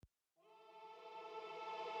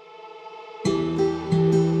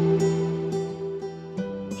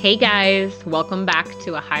Hey guys, welcome back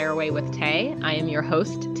to A Higher Way with Tay. I am your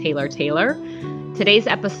host, Taylor. Today's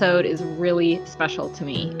episode is really special to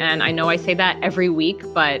me, and I know I say that every week,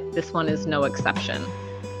 but this one is no exception.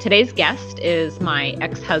 Today's guest is my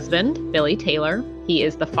ex-husband, Billy Taylor. He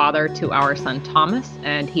is the father to our son, Thomas,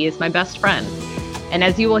 and he is my best friend. And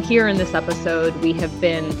as you will hear in this episode, we have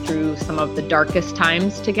been through some of the darkest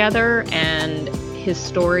times together, and his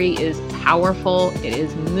story is powerful, it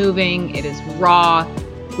is moving, it is raw.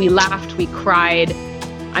 We laughed, we cried.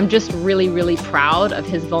 I'm just really proud of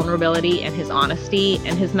his vulnerability and his honesty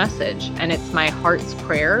and his message. And it's my heart's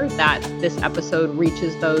prayer that this episode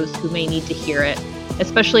reaches those who may need to hear it,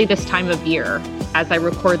 especially this time of year. As I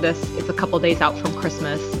record this, it's a couple days out from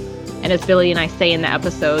Christmas. And as Billy and I say in the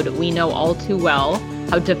episode, we know all too well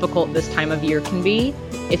how difficult this time of year can be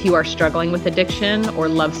if you are struggling with addiction or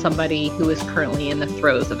love somebody who is currently in the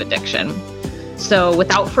throes of addiction. So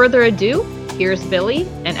without further ado, here's Billy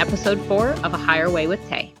and episode 4 of A Higher Way with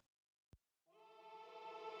Tay.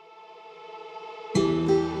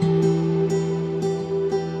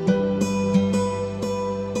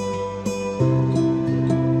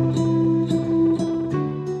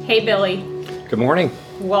 Hey, Billy. Good morning.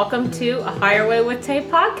 Welcome to A Higher Way with Tay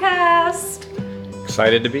podcast.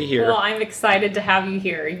 Excited to be here. Well, I'm excited to have you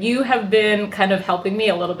here. You have been kind of helping me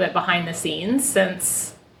a little bit behind the scenes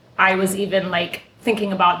since I was even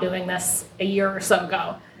thinking about doing this a year or so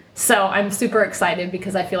ago. So I'm super excited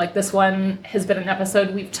because I feel like this one has been an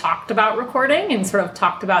episode we've talked about recording and sort of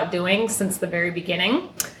talked about doing since the very beginning.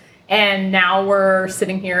 And now we're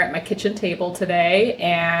sitting here at my kitchen table today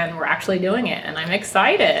and we're actually doing it. And I'm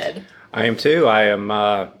excited. I am too. I am,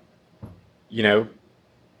 I'm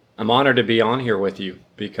honored to be on here with you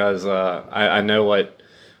because I know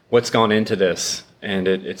what's gone into this, and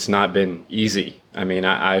it's not been easy. I mean,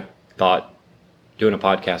 I thought doing a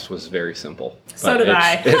podcast was very simple. So did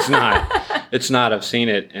I. It's not. It's not. I've seen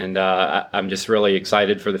it, and I'm just really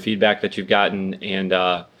excited for the feedback that you've gotten, and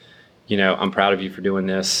I'm proud of you for doing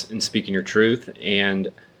this and speaking your truth.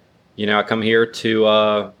 And I come here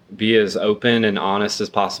to be as open and honest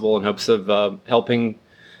as possible in hopes of helping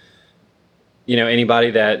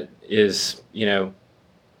anybody that is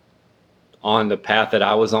on the path that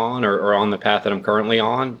I was on or on the path that I'm currently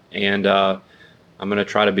on, and I'm going to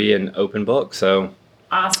try to be an open book. So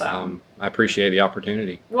awesome. I appreciate the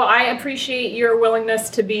opportunity. Well, I appreciate your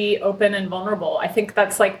willingness to be open and vulnerable. I think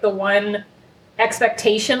that's the one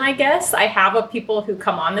expectation, I guess, I have of people who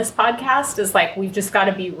come on this podcast is we've just got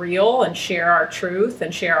to be real and share our truth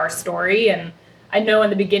and share our story. And I know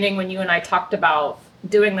in the beginning when you and I talked about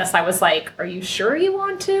doing this, I was like, are you sure you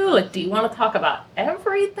want to? Do you want to talk about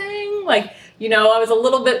everything? I was a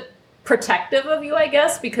little bit protective of you, I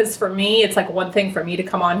guess, because for me, it's one thing for me to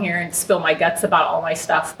come on here and spill my guts about all my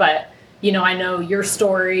stuff. But, I know your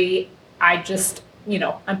story, I just,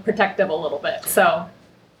 I'm protective a little bit. So.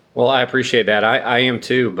 Well, I appreciate that. I am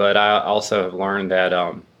too, but I also have learned that,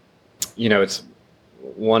 it's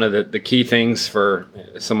one of the key things for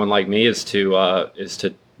someone like me is to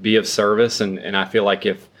be of service. And I feel like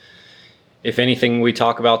if anything we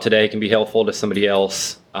talk about today can be helpful to somebody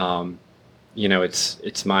else,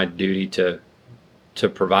 it's my duty to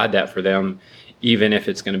provide that for them, even if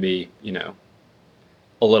it's going to be,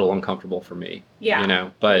 a little uncomfortable for me. Yeah.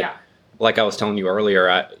 But like I was telling you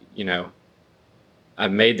earlier,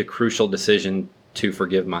 I've made the crucial decision to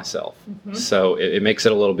forgive myself. Mm-hmm. So it makes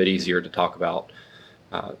it a little bit easier to talk about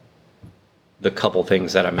the couple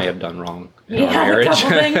things that I may have done wrong in our marriage. A couple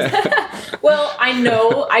things. Well,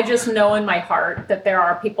 I just know in my heart that there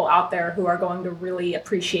are people out there who are going to really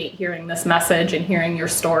appreciate hearing this message and hearing your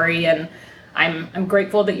story. And I'm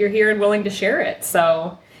grateful that you're here and willing to share it.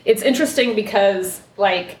 So it's interesting because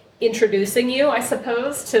introducing you, I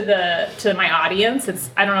suppose, to my audience,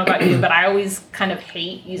 I don't know about you, but I always kind of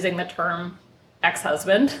hate using the term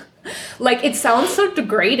ex-husband. It sounds so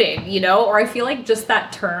degrading, or I feel like just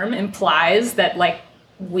that term implies that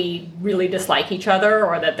we really dislike each other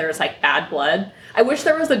or that there's bad blood. I wish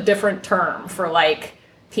there was a different term for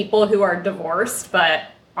people who are divorced but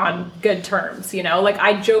on good terms,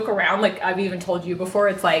 I joke around, I've even told you before,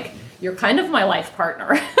 it's you're kind of my life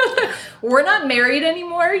partner. We're not married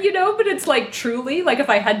anymore, but it's truly, if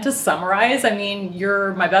I had to summarize, I mean,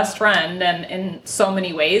 you're my best friend, and in so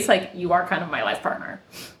many ways, you are kind of my life partner.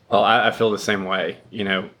 Well, I feel the same way.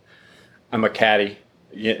 I'm a caddy,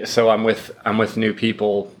 so I'm with new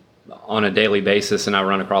people on a daily basis, and I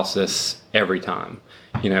run across this every time.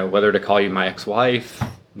 Whether to call you my ex-wife,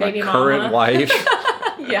 my Baby current mama. wife,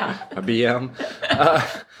 Yeah, a BM.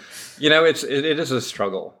 It is a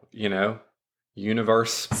struggle.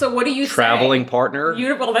 Universe. So what do you traveling say? partner?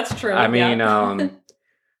 Well, that's true. I mean,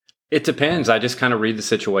 It depends. I just kind of read the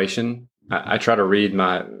situation. I try to read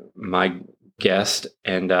my guest,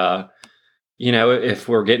 and if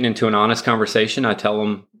we're getting into an honest conversation, I tell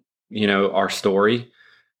them, our story,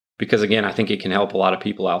 because again, I think it can help a lot of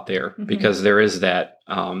people out there, because there is that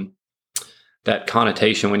that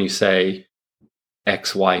connotation when you say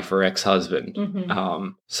ex-wife or ex-husband.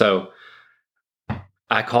 So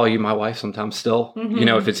I call you my wife sometimes still,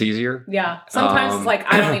 if it's easier. Yeah. Sometimes it's like,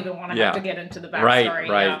 I don't even want to have to get into the backstory.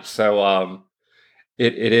 Right. Yeah. So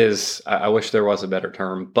it is, I wish there was a better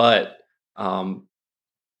term, but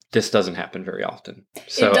this doesn't happen very often.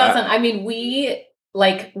 So it doesn't.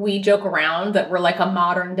 We joke around that we're like a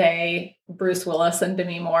modern day Bruce Willis and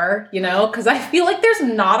Demi Moore, because I feel like there's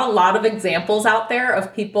not a lot of examples out there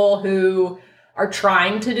of people who are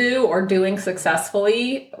trying to do or doing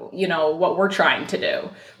successfully, what we're trying to do,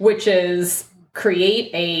 which is create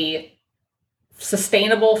a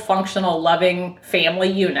sustainable, functional, loving family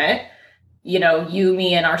unit. You,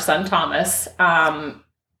 me, and our son, Thomas,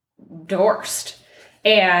 divorced.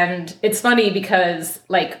 And it's funny because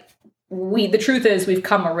the truth is we've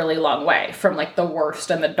come a really long way from the worst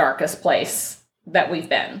and the darkest place that we've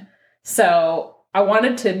been. So I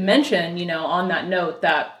wanted to mention, on that note,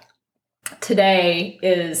 that today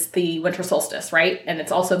is the winter solstice, right? And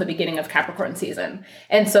it's also the beginning of Capricorn season.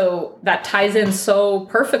 And so that ties in so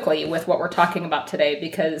perfectly with what we're talking about today,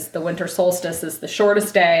 because the winter solstice is the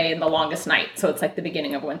shortest day and the longest night. So it's like the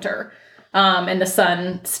beginning of winter. And the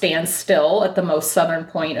sun stands still at the most southern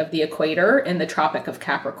point of the equator in the Tropic of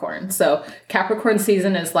Capricorn. So Capricorn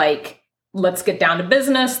season is let's get down to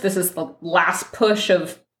business. This is the last push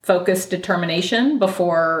of focused determination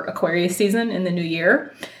before Aquarius season in the new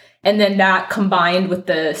year. And then that combined with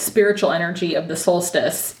the spiritual energy of the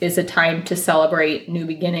solstice is a time to celebrate new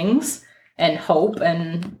beginnings and hope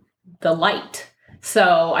and the light.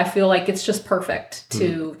 So I feel like it's just perfect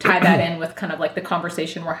to tie that in with kind of the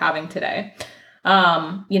conversation we're having today.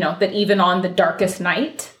 That even on the darkest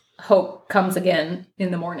night, hope comes again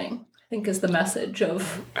in the morning, I think is the message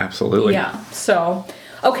of. Absolutely. Yeah. So,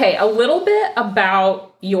 okay. A little bit about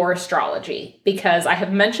your astrology, because I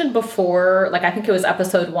have mentioned before, I think it was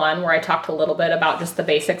episode 1 where I talked a little bit about just the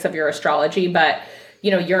basics of your astrology, but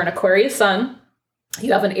you're an Aquarius sun,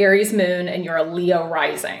 you have an Aries moon, and you're a Leo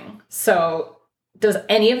rising. So does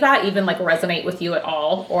any of that even resonate with you at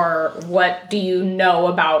all? Or what do you know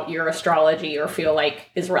about your astrology or feel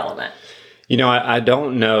like is relevant? I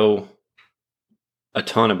don't know a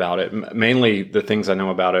ton about it. Mainly the things I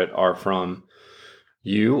know about it are from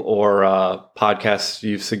you or podcasts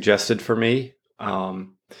you've suggested for me.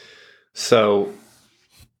 So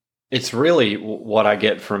it's really what I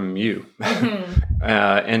get from you.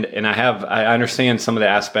 And I understand some of the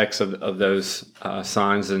aspects of those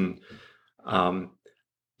signs. And,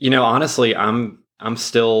 honestly, I'm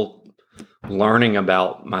still learning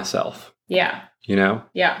about myself. Yeah.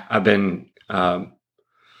 Yeah. I've been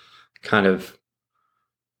kind of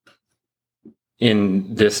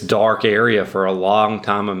in this dark area for a long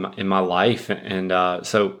time in my life. And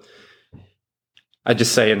so I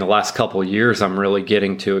just say in the last couple of years, I'm really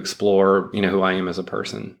getting to explore, who I am as a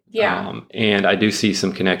person. Yeah. And I do see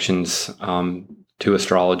some connections to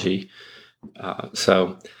astrology.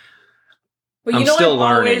 So Well, I'm still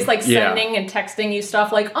learning. Always sending and texting you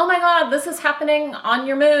stuff oh my God, this is happening on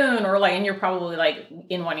your moon, or and you're probably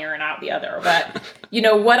in one ear and out the other. But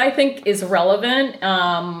what I think is relevant,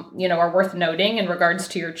 or worth noting in regards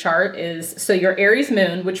to your chart is, so your Aries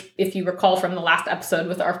moon, which if you recall from the last episode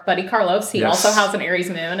with our buddy Carlos, he also has an Aries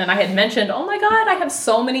moon. And I had mentioned, oh my God, I have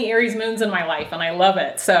so many Aries moons in my life and I love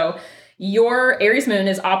it. So your Aries moon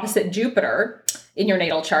is opposite Jupiter in your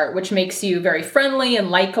natal chart, which makes you very friendly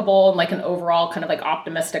and likable and an overall kind of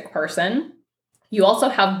optimistic person. You also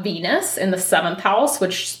have Venus in the 7th house,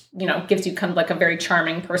 which, gives you kind of a very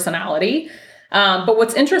charming personality. But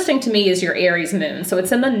what's interesting to me is your Aries moon. So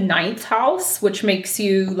it's in the 9th house, which makes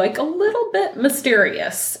you a little bit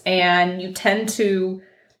mysterious, and you tend to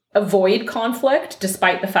avoid conflict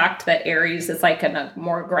despite the fact that Aries is a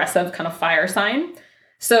more aggressive kind of fire sign.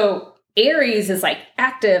 So Aries is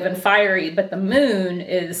active and fiery, but the moon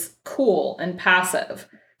is cool and passive.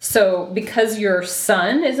 So because your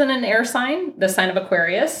sun is in an air sign, the sign of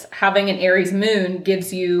Aquarius, having an Aries moon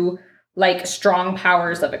gives you strong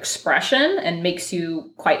powers of expression and makes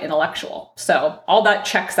you quite intellectual. So all that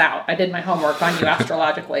checks out. I did my homework on you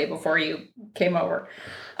astrologically before you came over.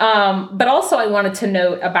 But also I wanted to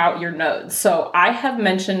note about your nodes. So I have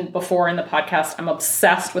mentioned before in the podcast, I'm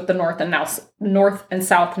obsessed with the North and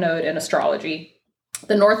South node in astrology.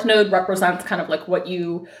 The North Node represents kind of like what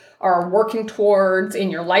you are working towards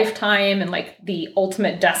in your lifetime and like the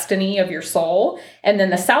ultimate destiny of your soul. And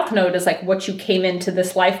then the South Node is like what you came into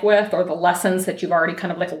this life with, or the lessons that you've already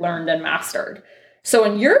kind of like learned and mastered. So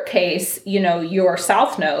in your case, your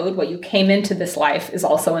South Node, what you came into this life, is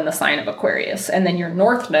also in the sign of Aquarius. And then your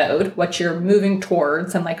North Node, what you're moving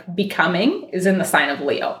towards and like becoming, is in the sign of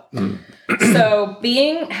Leo. So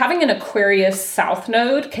having an Aquarius South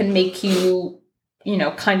Node can make you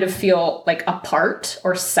kind of feel like apart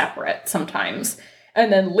or separate sometimes.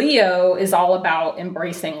 And then Leo is all about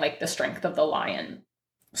embracing like the strength of the lion.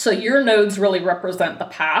 So your nodes really represent the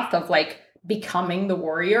path of like becoming the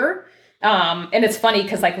warrior. And it's funny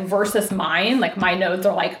because like versus mine, like my nodes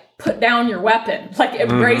are like, put down your weapon, like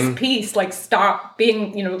embrace peace, like stop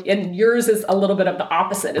being, and yours is a little bit of the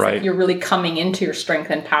opposite. It's like you're really coming into your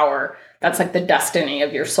strength and power. That's like the destiny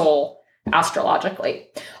of your soul astrologically.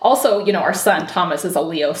 Also, our sun, Thomas, is a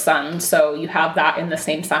Leo sun. So you have that in the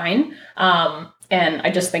same sign. And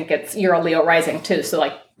I just think you're a Leo rising too. So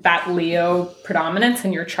like that Leo predominance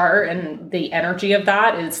in your chart and the energy of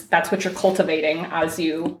that's what you're cultivating as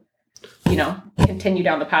you continue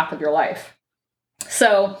down the path of your life.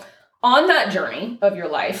 So on that journey of your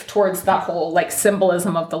life towards that whole like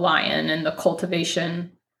symbolism of the lion and the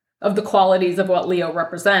cultivation of the qualities of what Leo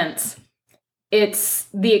represents, it's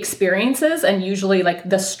the experiences and usually like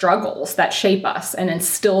the struggles that shape us and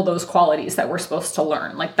instill those qualities that we're supposed to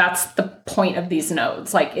learn. Like that's the point of these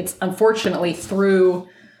nodes. Like it's unfortunately through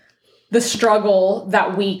the struggle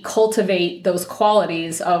that we cultivate those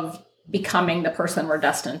qualities of becoming the person we're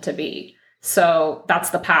destined to be. So that's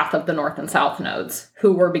the path of the North and South nodes,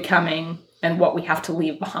 who we're becoming and what we have to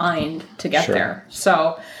leave behind to get there.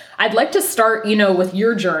 So I'd like to start, with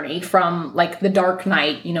your journey from like the dark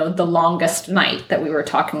night, the longest night that we were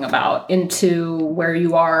talking about, into where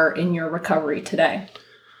you are in your recovery today.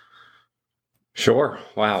 Sure.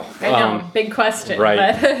 Wow. I know, big question.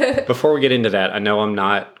 Right. But Before we get into that, I know I'm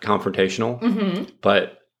not confrontational,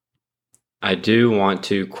 but I do want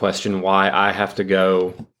to question why I have to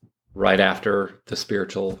go right after the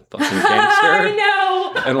spiritual fucking gangster. I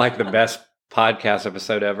know. And like the best podcast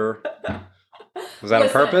episode ever. Was that on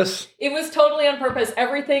purpose? It was totally on purpose.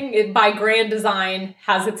 Everything by grand design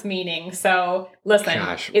has its meaning. So listen,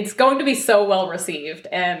 It's going to be so well received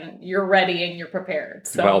and you're ready and you're prepared.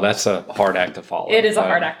 So well, that's a hard act to follow. It is a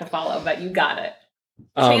hard act to follow, but you got it.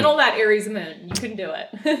 Channel that Aries moon. You can do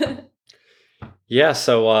it. Yeah.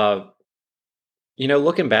 So,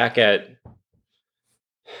 looking back at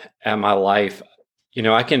my life,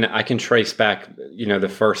 I can trace back, the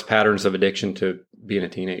first patterns of addiction to being a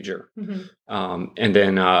teenager. And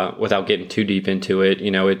then, without getting too deep into it,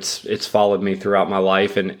 it's followed me throughout my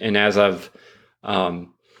life. And as I've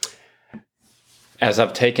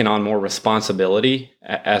taken on more responsibility,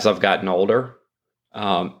 as I've gotten older,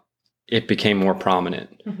 it became more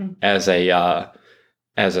prominent as a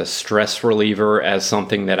stress reliever, as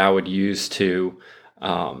something that I would use to,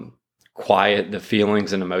 quiet the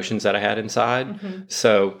feelings and emotions that I had inside.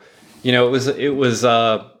 So, it was,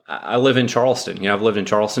 I live in Charleston. I've lived in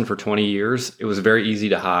Charleston for 20 years. It was very easy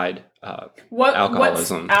to hide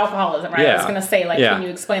alcoholism. What's alcoholism, right? Yeah. I was going to say, can you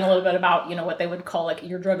explain a little bit about, what they would call like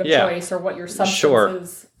your drug of choice or what your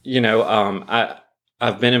substance is?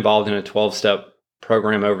 I've been involved in a 12-step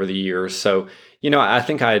program over the years. So, I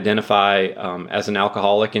think I identify as an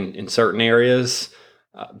alcoholic in certain areas,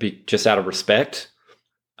 just out of respect.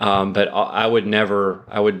 But I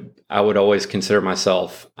would always consider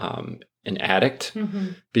myself an addict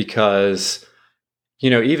because,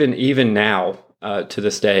 even now, to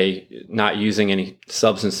this day, not using any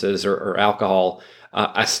substances or alcohol,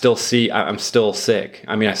 I'm still sick.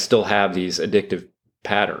 I mean, I still have these addictive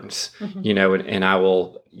patterns, and I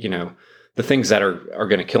will, the things that are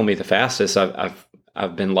going to kill me the fastest,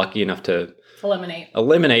 I've been lucky enough to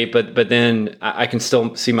eliminate, but then I can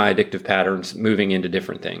still see my addictive patterns moving into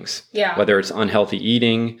different things. Yeah. Whether it's unhealthy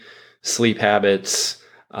eating, sleep habits,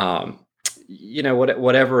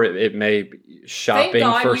 whatever it may be, shopping Thank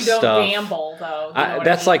God for you stuff. Don't gamble though.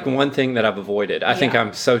 That's like one thing that I've avoided. I think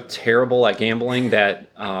I'm so terrible at gambling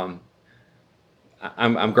that I'm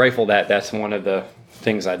grateful that that's one of the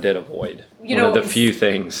things I did avoid. One of the few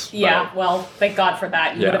things. Yeah, well, thank God for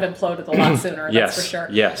that. You would have imploded a lot sooner, that's for sure.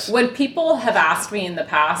 Yes. When people have asked me in the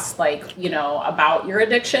past, about your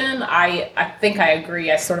addiction, I think I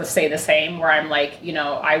agree. I sort of say the same, where I'm like,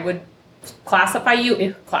 I would classify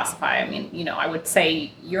you, I would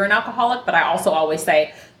say you're an alcoholic, but I also always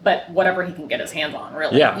say, but whatever he can get his hands on,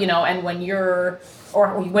 really. Yeah. And when you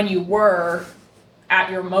were at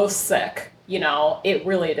your most sick, it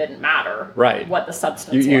really didn't matter right. what the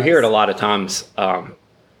substance was. You hear it a lot of times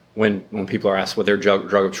when people are asked what their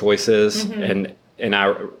drug of choice is, and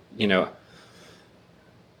I,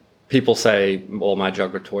 people say, well, my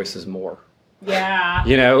drug of choice is more. Yeah.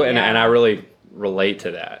 And I really relate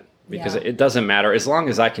to that, because it doesn't matter as long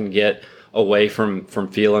as I can get away from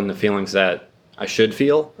feeling the feelings that I should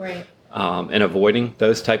feel, right, and avoiding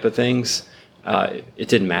those type of things. It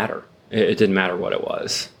didn't matter. It didn't matter what it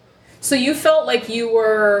was. So you felt like you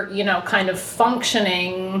were, kind of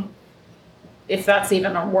functioning, if that's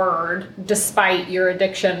even a word, despite your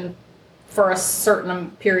addiction for a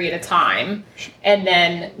certain period of time. And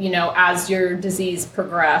then, as your disease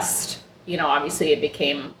progressed, obviously it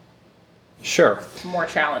became more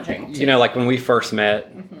challenging too. Like when we first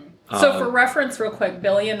met. So for reference real quick,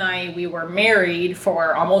 Billy and I, we were married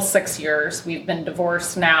for almost 6 years. We've been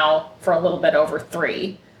divorced now for a little bit over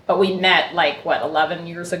 3. But we met 11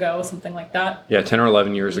 years ago, something like that? Yeah, 10 or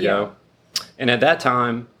 11 years ago. And at that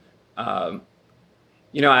time, I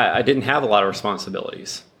didn't have a lot of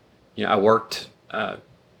responsibilities. I worked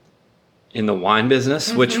in the wine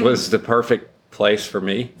business, which was the perfect place for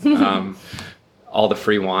me. All the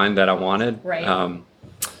free wine that I wanted. Right.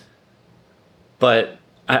 But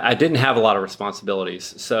I didn't have a lot of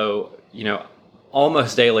responsibilities. So,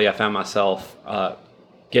 almost daily I found myself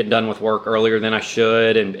getting done with work earlier than I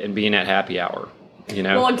should and being at happy hour.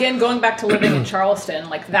 Well, again, going back to living in Charleston,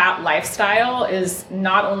 that lifestyle is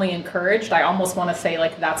not only encouraged, I almost want to say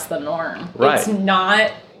that's the norm. Right. It's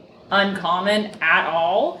not uncommon at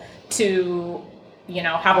all to,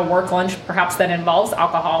 have a work lunch perhaps that involves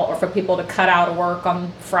alcohol, or for people to cut out of work on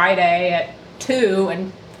Friday at 2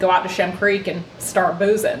 and go out to Shem Creek and start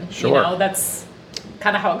boozing. Sure. That's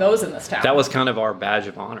kind of how it goes in this town. That was kind of our badge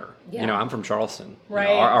of honor. Yeah. I'm from Charleston. Right.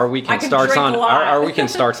 Our weekend starts on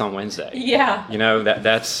on Wednesday. Yeah.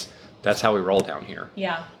 That's how we roll down here.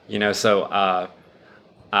 Yeah. So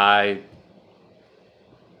I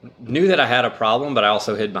knew that I had a problem, but I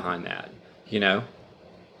also hid behind that.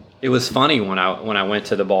 It was funny when I went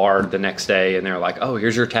to the bar the next day and they're like, "Oh,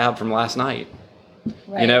 here's your tab from last night."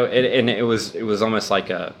 Right. And it was almost like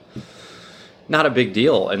not a big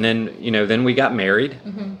deal. And then then we got married,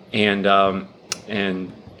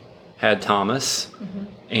 and had Thomas,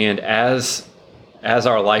 and as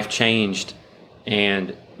our life changed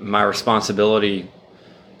and my responsibility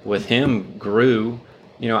with him grew,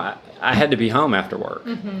 I had to be home after work.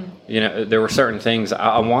 There were certain things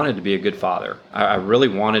I wanted to be a good father. I really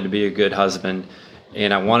wanted to be a good husband,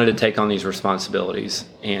 and I wanted to take on these responsibilities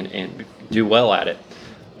and do well at it.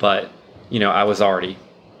 But, I was already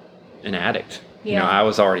an addict. Yeah. I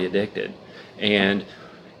was already addicted, and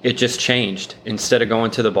it just changed. Instead of going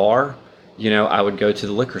to the bar, I would go to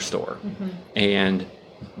the liquor store and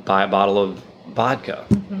buy a bottle of vodka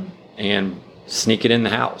and sneak it in the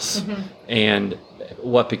house. And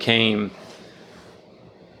what became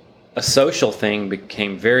a social thing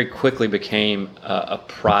very quickly became a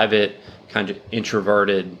private, kind of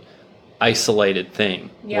introverted, isolated thing.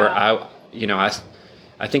 Yeah. Where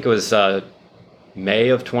I think it was May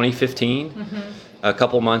of 2015, a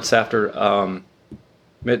couple months after,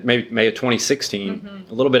 maybe May of 2016,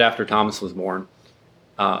 a little bit after Thomas was born,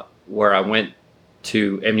 where I went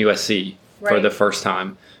to MUSC for the first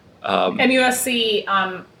time. MUSC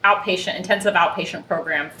intensive outpatient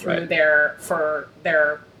program through their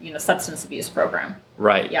substance abuse program.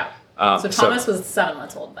 Right. Yeah. So Thomas was 7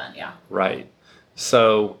 months old then. Yeah. Right.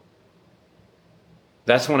 So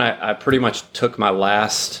that's when I pretty much took my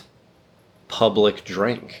last public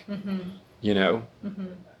drink.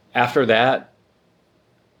 After that,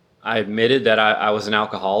 I admitted that I was an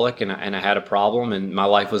alcoholic and I had a problem and my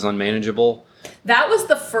life was unmanageable. That was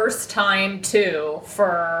the first time too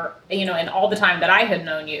for, in all the time that I had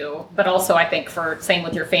known you, but also I think for same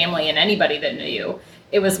with your family and anybody that knew you,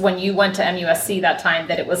 it was when you went to MUSC that time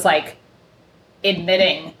that it was like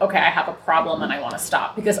admitting, okay, I have a problem and I want to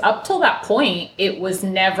stop. Because up till that point, it was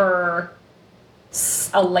never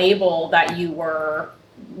a label that you were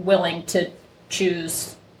willing to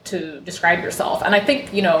choose to describe yourself. And I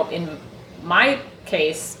think, in my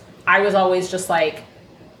case, I was always just like,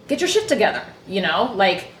 get your shit together,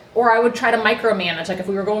 or I would try to micromanage. Like if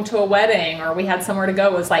we were going to a wedding or we had somewhere to go,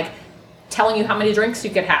 it was like telling you how many drinks you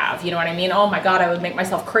could have. You know what I mean? Oh my God, I would make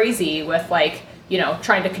myself crazy with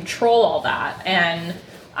trying to control all that. And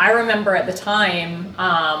I remember at the time,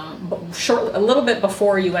 a little bit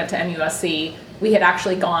before you went to MUSC, we had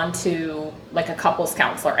actually gone to like a couples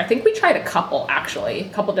counselor. I think we tried a couple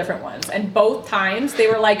different ones. And both times they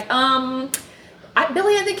were like,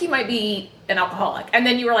 Billy, I think you might be an alcoholic. And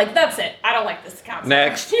then you were like, that's it. I don't like this counselor.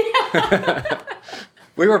 Next.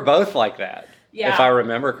 We were both like that. Yeah. If I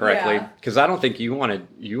remember correctly, Yeah. because I don't think you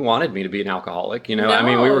wanted me to be an alcoholic. You know, I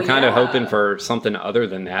mean, we were kind of hoping for something other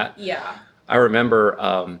than that. Yeah. I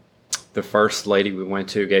remember the first lady we went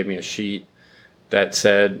to gave me a sheet that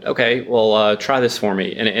said, "Okay, well, try this for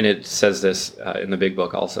me," and it says this in the big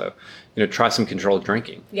book also. You know, try some controlled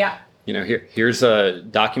drinking. Yeah. You know, here's a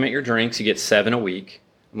document your drinks. You get 7 a week.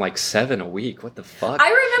 I'm like, 7 a week? What the fuck? I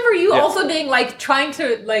remember you also being like trying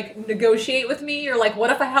to like negotiate with me. You're like, what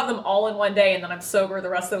if I have them all in one day and then I'm sober the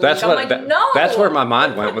rest of the week? I'm like, no. That's where my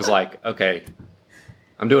mind went, was like, okay,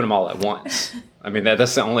 I'm doing them all at once. I mean,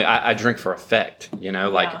 that's the only, I drink for effect, you know,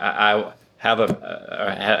 like I have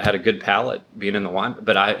had a good palate being in the wine,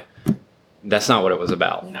 but that's not what it was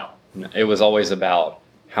about. No. It was always about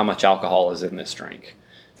how much alcohol is in this drink.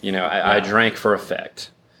 You know, I drank for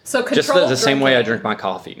effect. So just the same way I drink my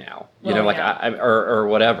coffee now, you know, like or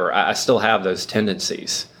whatever. I still have those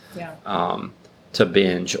tendencies, to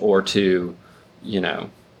binge or to, you know,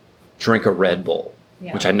 drink a Red Bull,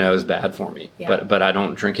 which I know is bad for me. Yeah. But I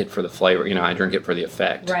don't drink it for the flavor. You know, I drink it for the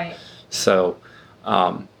effect. Right. So,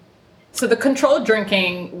 so the controlled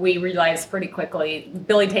drinking, we realized pretty quickly,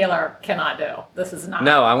 Billy Taylor cannot do. This is not.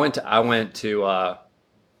 No, I went to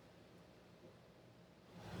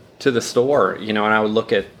the store, you know, and I would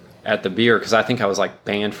look at the beer, because I think I was like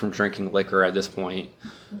banned from drinking liquor at this point.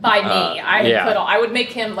 By me. I would make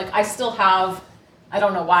him, like, I still have, I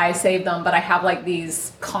don't know why I saved them, but I have like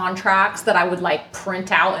these contracts that I would like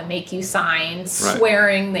print out and make you sign,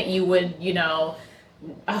 swearing that you would, you know.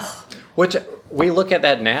 Which we look at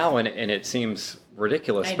that now and it seems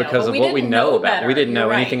ridiculous because of what we know about it. We didn't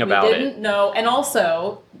know anything about it. We didn't know. And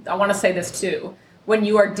also, I want to say this too. When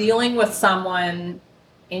you are dealing with someone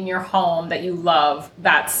in your home that you love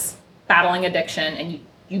that's battling addiction, and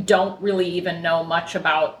you don't really even know much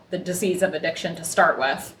about the disease of addiction to start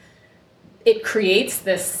with, it creates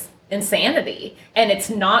this insanity. And it's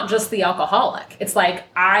not just the alcoholic. It's like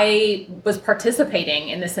I was participating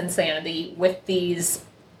in this insanity with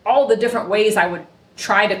all the different ways I would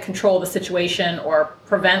try to control the situation or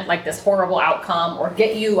prevent like this horrible outcome or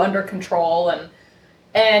get you under control.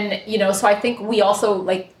 And you know, so I think we also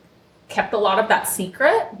like kept a lot of that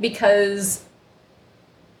secret because,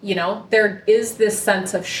 you know, there is this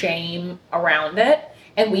sense of shame around it.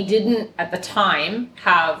 And we didn't at the time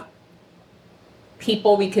have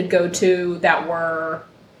people we could go to that were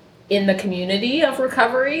in the community of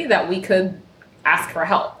recovery that we could ask for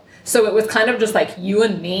help. So it was kind of just like you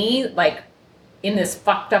and me, like in this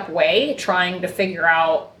fucked up way, trying to figure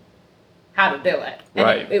out how to do it.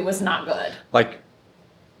 And it was not good. Like,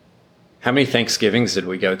 how many Thanksgivings did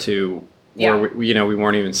we go to where we, you know, we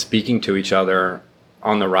weren't even speaking to each other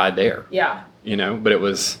on the ride there? Yeah. You know, but it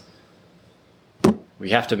was,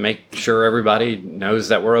 we have to make sure everybody knows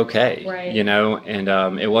that we're okay. Right. You know,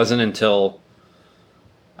 and it wasn't until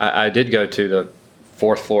I did go to the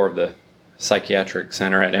 4th floor of the psychiatric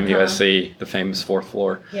center at MUSC, the famous 4th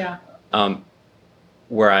floor. Yeah.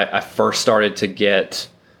 Where I first started to get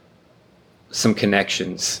some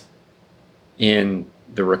connections in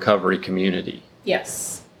the recovery community.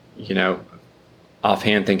 Yes. You know,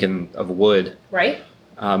 offhand thinking of Wood. Right.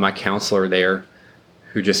 My counselor there,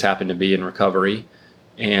 who just happened to be in recovery.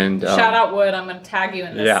 And shout out Wood, I'm going to tag you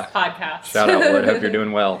in this podcast. Shout out Wood, hope you're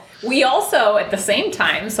doing well. We also, at the same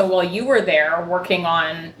time, so while you were there working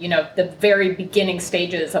on, you know, the very beginning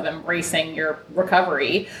stages of embracing your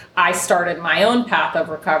recovery, I started my own path of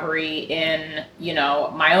recovery in, you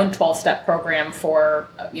know, my own 12-step program for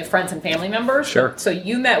your friends and family members. Sure. So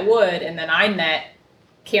you met Wood, and then I met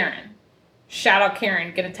Karen. Shout out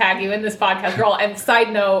Karen, going to tag you in this podcast, girl. And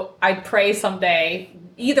side note, I pray someday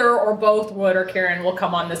either or both Wood or Karen will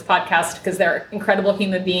come on this podcast because they're incredible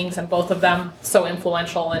human beings, and both of them so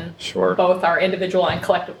influential in both our individual and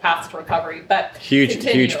collective paths to recovery. But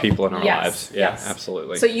huge people in our lives. Yeah,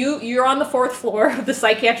 absolutely. So you're on the 4th floor of the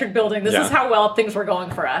psychiatric building. This is how well things were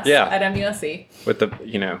going for us at MUSC. With the,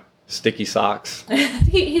 you know, sticky socks.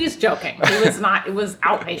 he was joking. He was not. It was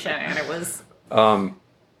outpatient, and it was.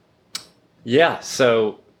 Yeah,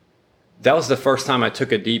 so that was the first time I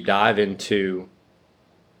took a deep dive into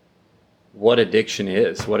what addiction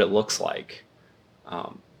is, what it looks like.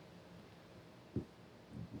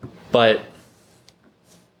 But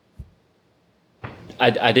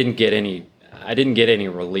I didn't get any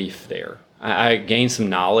relief there. I gained some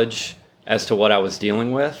knowledge as to what I was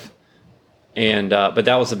dealing with, and but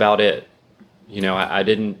that was about it. You know, I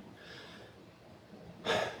didn't.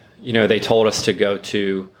 You know, they told us to go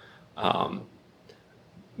to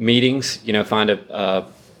meetings. You know, find a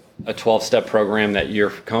 12-step program that you're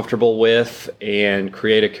comfortable with and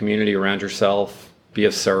create a community around yourself, be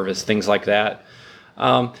of service, things like that.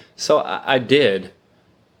 So I did,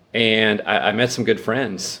 and I met some good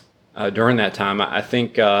friends during that time. I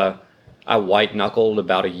think I white knuckled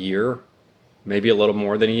about a year, maybe a little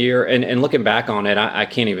more than a year. And looking back on it, I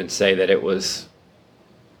can't even say that it was,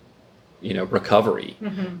 recovery.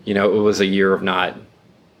 It was a year of not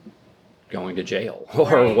going to jail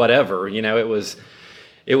or whatever. It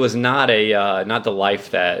was not not the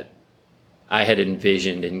life that I had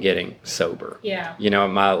envisioned in getting sober. Yeah.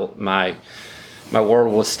 My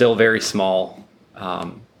world was still very small.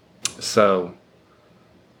 So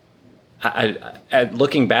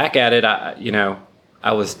looking back at it,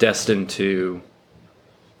 I was destined to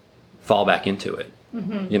fall back into it.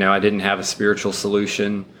 I didn't have a spiritual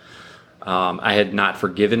solution. I had not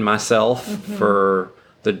forgiven myself for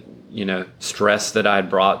the, stress that I had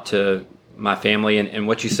brought to my family. And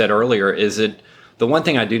what you said earlier is the one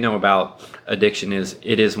thing I do know about addiction is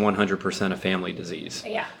it is 100% a family disease.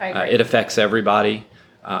 Yeah, I agree. It affects everybody.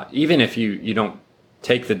 Even if you don't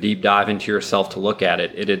take the deep dive into yourself to look at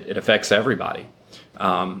it, it affects everybody.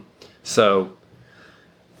 So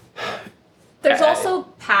there's also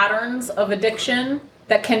patterns of addiction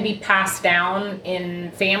that can be passed down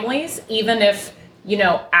in families, even if,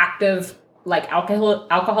 active like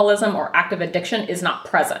alcoholism or active addiction is not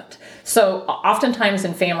present. So oftentimes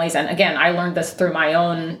in families, and again, I learned this through my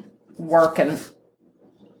own work and,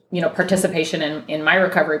 participation in my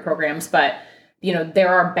recovery programs, but, there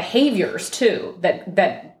are behaviors too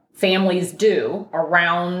that families do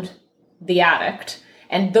around the addict.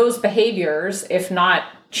 And those behaviors, if not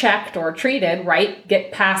checked or treated, right,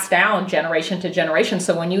 get passed down generation to generation.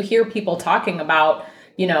 So when you hear people talking about,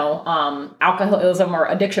 alcoholism or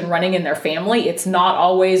addiction running in their family, it's not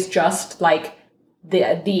always just like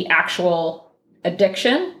the actual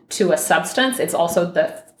addiction to a substance. It's also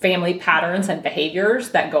the family patterns and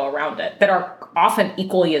behaviors that go around it that are often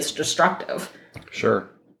equally as destructive. Sure.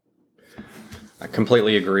 I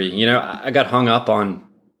completely agree. I got hung up on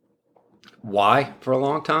why for a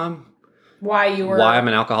long time. Why I'm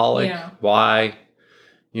an alcoholic. Yeah. Why,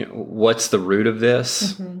 what's the root of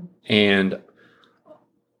this? And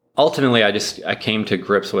ultimately I came to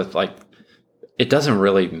grips with it doesn't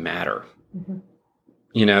really matter.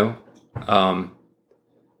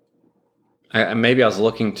 Maybe I was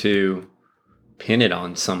looking to pin it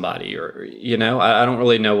on somebody or, I don't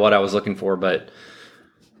really know what I was looking for, but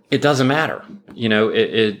it doesn't matter.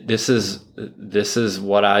 This is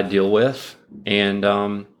what I deal with. And,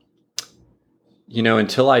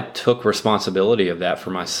 until I took responsibility of that for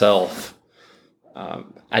myself,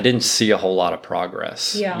 I didn't see a whole lot of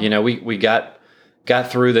progress. Yeah. We got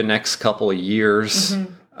through the next couple of years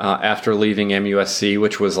after leaving MUSC,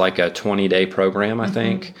 which was like a 20-day program, I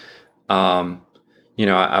think.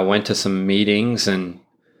 I went to some meetings and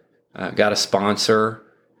got a sponsor,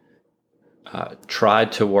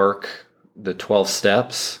 tried to work the 12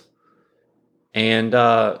 steps, and,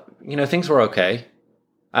 things were okay.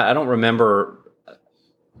 I don't remember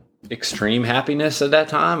extreme happiness at that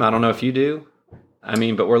time. I don't know if you do.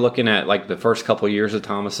 But we're looking at the first couple of years of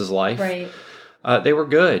Thomas's life. Right. They were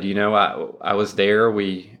good. I was there.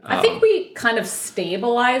 I think we kind of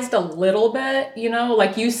stabilized a little bit,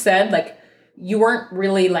 like you said, you weren't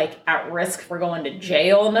really at risk for going to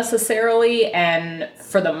jail necessarily. And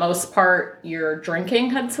for the most part, your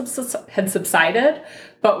drinking had subsided,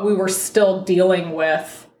 but we were still dealing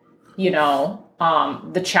with,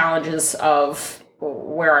 the challenges of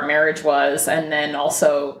where our marriage was. And then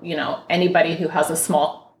also, anybody who has a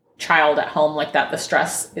small child at home like that, the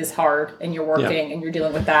stress is hard and you're working and you're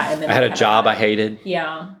dealing with that. And then I had a job I hated.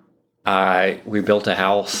 Yeah. We built a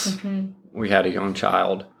house. We had a young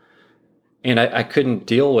child. And I couldn't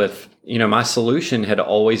deal with, my solution had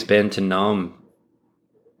always been to numb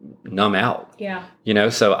out. Yeah.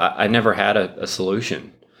 So I never had a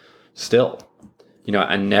solution still.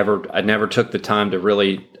 I never took the time to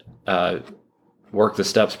really work the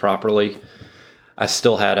steps properly. I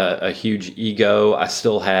still had a huge ego. I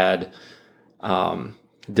still had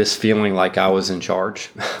this feeling like I was in charge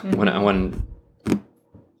when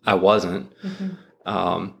I wasn't.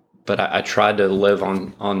 But I tried to live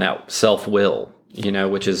on that self-will,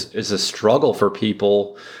 which is a struggle for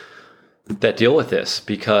people that deal with this,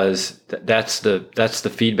 because that's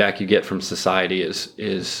the feedback you get from society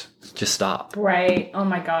is just stop. Right. Oh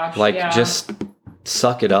my gosh. Just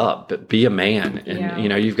suck it up, but be a man.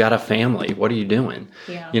 And, you've got a family. What are you doing?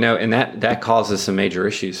 Yeah. And that causes some major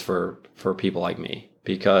issues for people like me,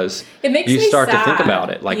 because it makes you me start sad. to think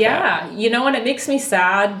about it that. Yeah. And it makes me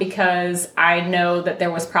sad because I know that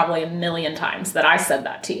there was probably a million times that I said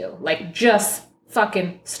that to you, just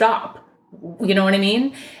fucking stop. You know what I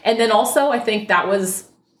mean? And then also I think that was,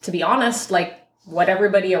 to be honest, what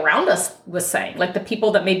everybody around us was saying. Like the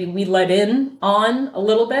people that maybe we let in on a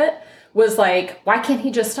little bit was like, why can't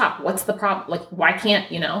he just stop? What's the problem? Like, why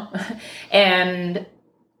can't, and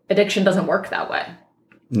addiction doesn't work that way.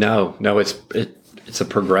 No, it's a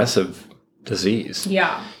progressive disease.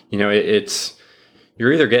 Yeah. It's,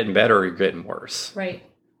 you're either getting better or you're getting worse. Right.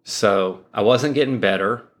 So I wasn't getting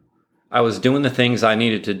better. I was doing the things I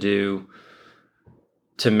needed to do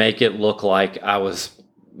to make it look like I was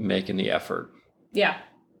making the effort. Yeah.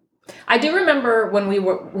 I do remember when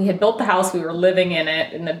we had built the house, we were living in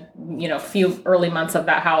it in the, few early months of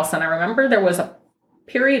that house. And I remember there was a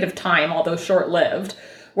period of time, although short-lived,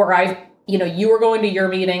 where you were going to your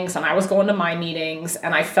meetings and I was going to my meetings.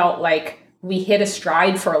 And I felt like we hit a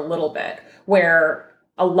stride for a little bit, where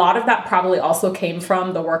a lot of that probably also came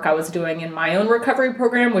from the work I was doing in my own recovery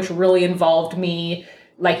program, which really involved me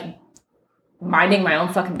like minding my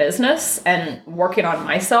own fucking business and working on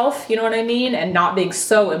myself, you know what I mean? And not being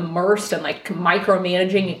so immersed in like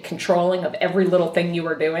micromanaging and controlling of every little thing you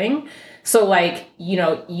were doing. So like,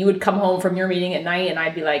 you would come home from your meeting at night and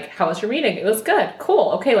I'd be like, how was your meeting? It was good.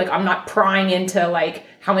 Cool. Okay. Like I'm not prying into like,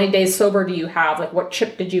 how many days sober do you have? Like what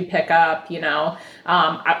chip did you pick up?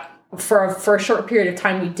 For a short period of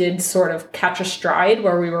time, we did sort of catch a stride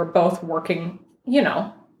where we were both working,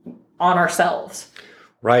 on ourselves.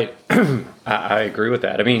 Right. I agree with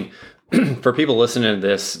that. I mean, for people listening to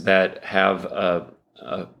this that have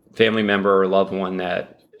a family member or loved one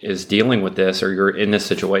that is dealing with this, or you're in this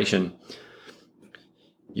situation,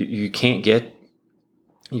 you can't get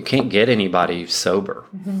anybody sober,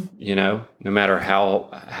 no matter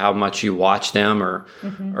how much you watch them or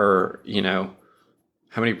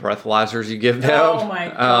how many breathalyzers you give them. Oh my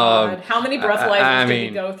God. How many breathalyzers did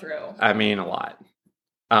you go through? I mean, a lot.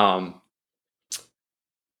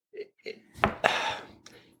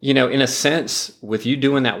 In a sense, with you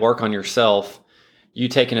doing that work on yourself, you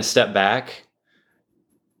taking a step back,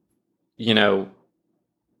 it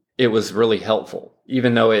was really helpful,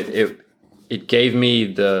 even though it gave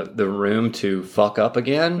me the room to fuck up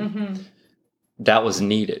again. That was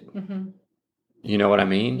needed. You know what I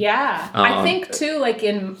mean? Yeah. I think too, like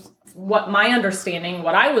in what my understanding,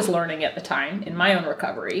 what I was learning at the time in my own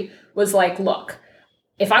recovery was like, look,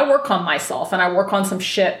 if I work on myself and I work on some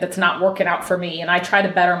shit that's not working out for me and I try to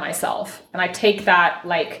better myself and I take that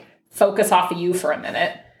like focus off of you for a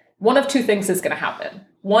minute, one of two things is going to happen.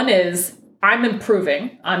 One is I'm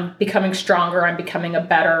improving. I'm becoming stronger. I'm becoming a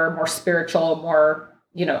better, more spiritual, more,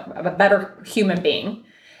 a better human being.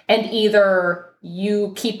 And either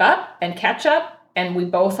you keep up and catch up and we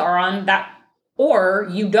both are on that, or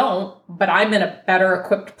you don't, but I'm in a better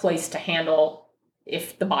equipped place to handle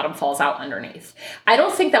if the bottom falls out underneath. I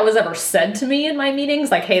don't think that was ever said to me in my meetings,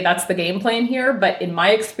 like, hey, that's the game plan here. But in my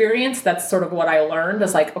experience, that's sort of what I learned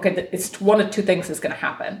is like, okay, it's one of two things is going to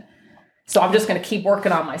happen. So I'm just going to keep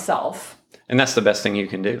working on myself. And that's the best thing you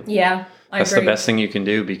can do. Yeah, That's the best thing you can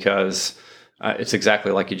do because it's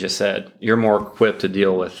exactly like you just said. You're more equipped to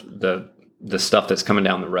deal with the stuff that's coming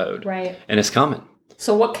down the road. Right. And it's coming.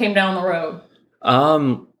 So what came down the road?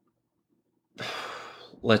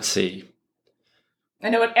 Let's see. I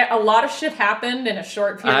know a lot of shit happened in a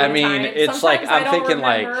short period of time. I mean, it's sometimes like, I'm thinking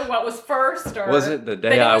like... like... what was first? Or was it the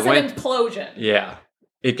day I went... It was an implosion. Yeah.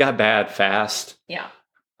 It got bad fast. Yeah.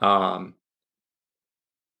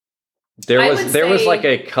 There was like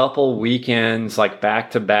a couple weekends, like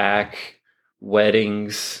back-to-back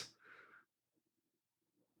weddings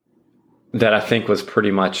that I think was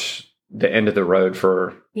pretty much the end of the road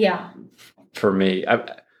for me.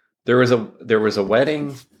 There was a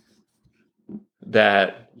wedding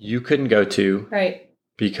that you couldn't go to, right?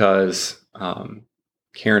 Because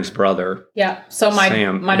Karen's brother, So my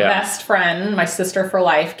Sam, best friend, my sister for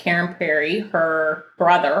life, Karen Perry, her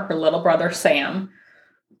little brother Sam,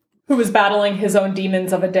 who was battling his own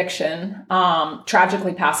demons of addiction,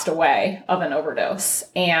 tragically passed away of an overdose.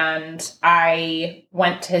 And I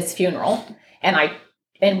went to his funeral, and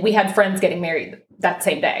we had friends getting married that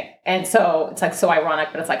same day. And so it's like so ironic,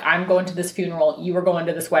 but it's like, I'm going to this funeral, you were going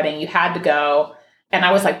to this wedding, you had to go. And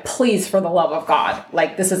I was like, please, for the love of God,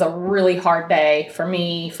 like, this is a really hard day for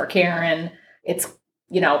me, for Karen. It's,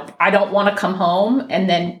 I don't want to come home and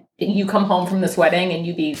then you come home from this wedding and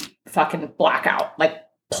you be fucking blackout. Like,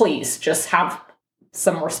 please just have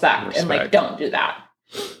some respect. And like, don't do that.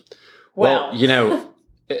 Well,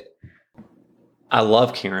 I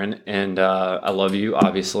love Karen and I love you,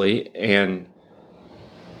 obviously. And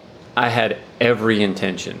I had every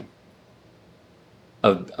intention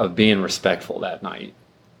of being respectful that night.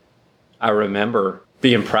 I remember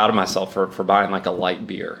being proud of myself for buying like a light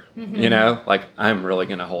beer, you know, like I'm really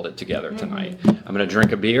going to hold it together tonight. I'm going to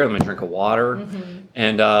drink a beer. I'm going to drink a water.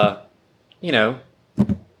 And, you know,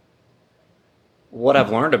 what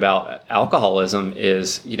I've learned about alcoholism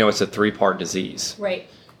is, you know, it's a 3-part disease. Right.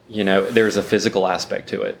 You know, there's a physical aspect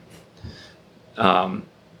to it.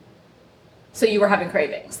 So you were having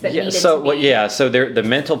cravings that needed so, to be... well, yeah. So the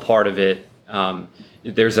mental part of it,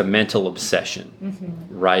 there's a mental obsession,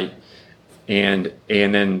 right? And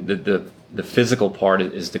then the physical part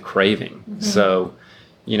is the craving. So,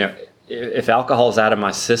 you know, if alcohol is out of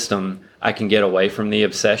my system, I can get away from the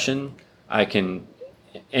obsession.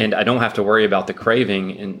 And I don't have to worry about the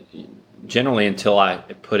craving, and generally until I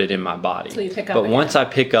put it in my body. So you pick up but again. Once I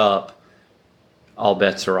pick up, all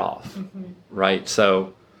bets are off, right?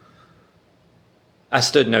 So I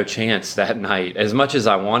stood no chance that night, as much as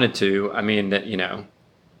I wanted to. I mean, that, you know,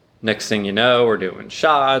 next thing you know, we're doing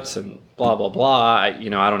shots and blah, blah, blah. I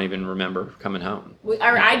don't even remember coming home.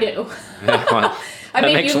 I do. Well, I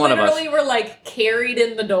mean, makes you one of us. literally were like carried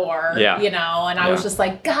in the door, you know, and I was just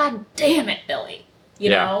like, God damn it, Billy,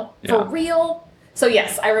 you know, for real. So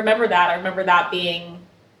yes, I remember that. I remember that being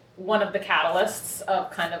one of the catalysts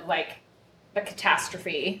of kind of like the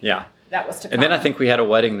catastrophe. Yeah. That was to come. And then I think we had a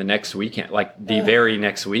wedding the next weekend, like the very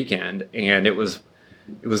next weekend. And it was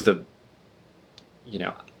the, you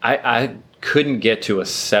know, I couldn't get to a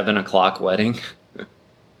 7:00 wedding,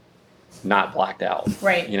 not blacked out.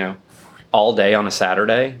 Right. You know, all day on a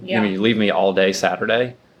Saturday. Yeah. I mean, you leave me all day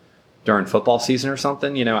Saturday during football season or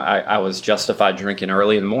something. You know, I was justified drinking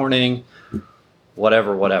early in the morning,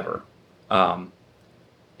 whatever.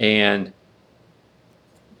 And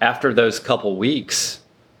after those couple weeks,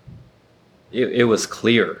 it was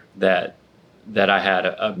clear that I had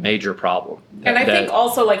a major problem. And I think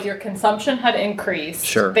also like your consumption had increased.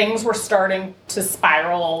 Sure. Things were starting to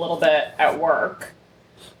spiral a little bit at work.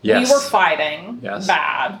 Yes. We were fighting Yes.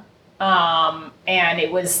 bad. And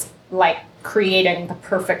it was like creating the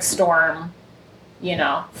perfect storm, you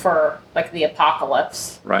know, for like the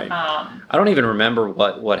apocalypse. Right. I don't even remember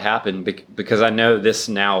what happened because I know this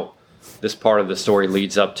part of the story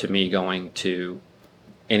leads up to me going to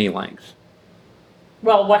Any Length.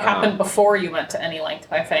 Well, what happened before you went to Any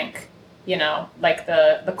Length, I think, you know, like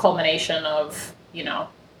the culmination of, you know,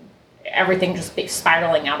 everything just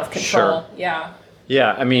spiraling out of control. Sure. Yeah.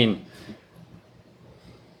 Yeah. I mean,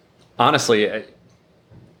 honestly,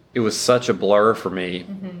 it was such a blur for me.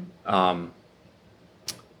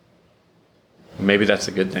 Maybe that's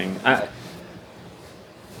a good thing.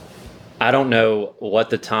 I don't know what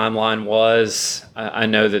the timeline was. I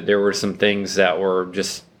know that there were some things that were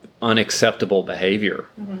just unacceptable behavior.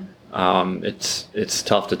 It's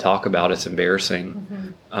tough to talk about. It's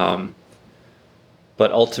embarrassing.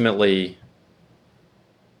 But ultimately,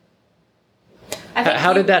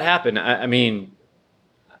 how did that happen? I mean,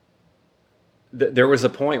 there was a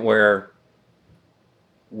point where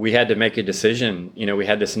we had to make a decision. You know, we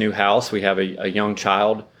had this new house. We have a young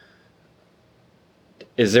child.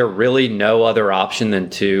 Is there really no other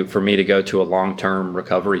option for me to go to a long-term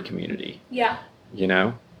recovery community? Yeah. You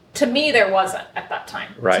know? To me, there wasn't at that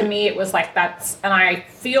time. Right. To me, it was like and I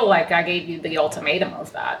feel like I gave you the ultimatum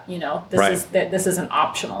of that. You know, this isn't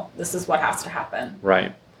optional. This is what has to happen.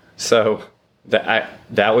 Right. So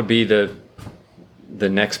that would be the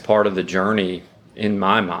next part of the journey in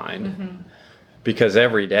my mind, because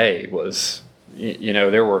every day was, you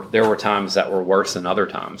know, there were times that were worse than other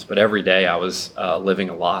times, but every day I was living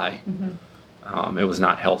a lie. It was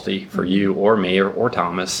not healthy for you or me or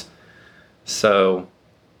Thomas. So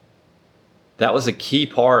that was a key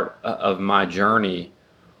part of my journey,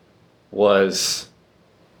 was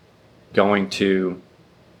going to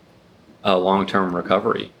a long-term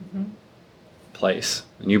recovery place.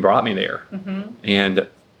 And you brought me there. And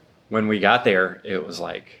when we got there, it was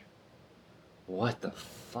like, what the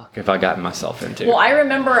fuck have I gotten myself into? Well, I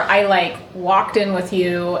remember I like walked in with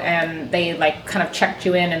you and they like kind of checked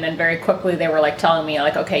you in, and then very quickly they were like telling me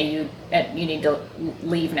like, okay, you need to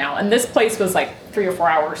leave now. And this place was like 3 or 4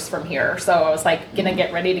 hours from here. So I was like gonna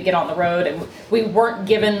get ready to get on the road, and we weren't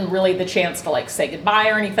given really the chance to like say goodbye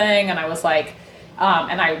or anything. And I was like,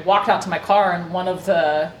 and I walked out to my car, and one of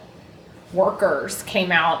the workers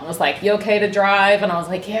came out and was like, you okay to drive? And I was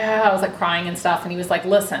like, yeah. I was like crying and stuff. And he was like,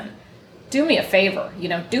 listen, do me a favor, you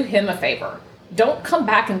know, do him a favor. Don't come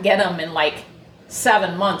back and get him in like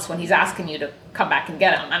 7 months when he's asking you to come back and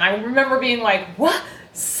get him. And I remember being like, what?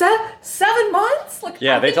 7 months? Like,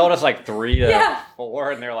 yeah, they told us like 3 to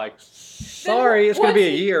 4, and they're like, sorry, it's going to be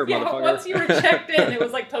a year, motherfucker. Once you were checked in, it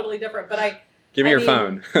was like totally different. But Give me your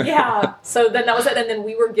phone. Yeah. So then that was it. And then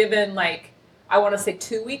we were given like I want to say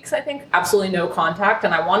 2 weeks, I think, absolutely no contact.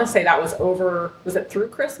 And I want to say that was it through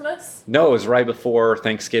Christmas? No, it was right before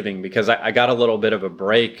Thanksgiving because I got a little bit of a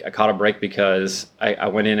break. I caught a break because I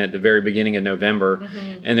went in at the very beginning of November,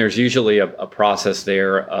 and there's usually a process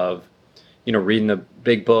there of, reading the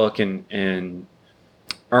big book and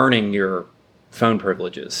earning your phone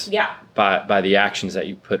privileges by the actions that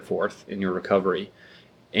you put forth in your recovery.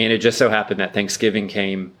 And it just so happened that Thanksgiving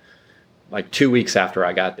came like 2 weeks after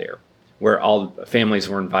I got there, where all families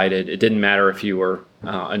were invited. It didn't matter if you were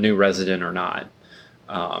a new resident or not.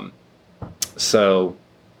 So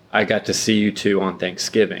I got to see you two on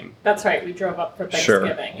Thanksgiving. That's right. We drove up for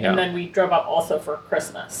Thanksgiving. Sure, yeah. And then we drove up also for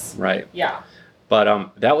Christmas. Right. Yeah.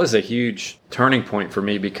 But that was a huge turning point for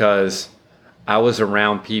me because I was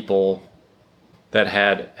around people that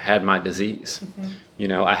had my disease.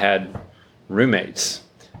 I had roommates.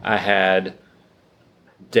 I had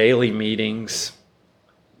daily meetings.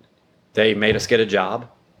 They made us get a job.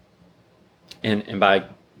 And by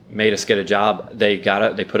made us get a job, they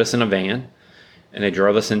put us in a van and they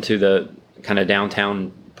drove us into the kind of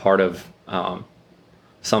downtown part of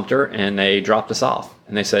Sumter, and they dropped us off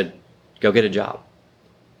and they said, go get a job.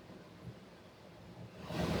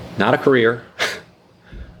 Not a career,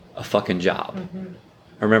 a fucking job.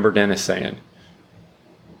 I remember Dennis saying,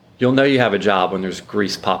 you'll know you have a job when there's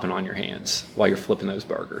grease popping on your hands while you're flipping those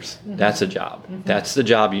burgers. That's a job. That's the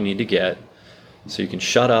job you need to get so you can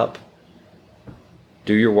shut up,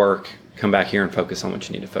 do your work, come back here and focus on what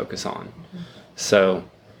you need to focus on. So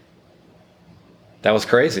that was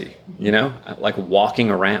crazy, like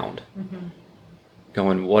walking around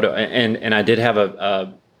going, and I did have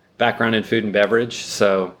a background in food and beverage.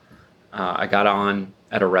 So I got on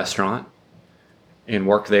at a restaurant and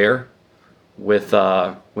worked there with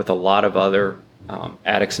a lot of other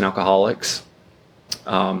addicts and alcoholics.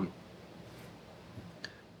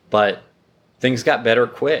 But things got better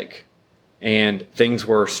quick, and things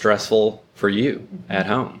were stressful for you at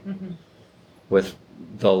home with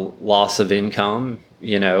the loss of income,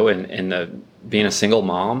 and the being a single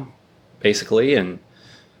mom, basically. And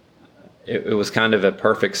it was kind of a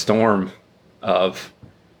perfect storm of,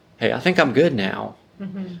 hey, I think I'm good now.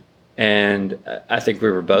 And I think we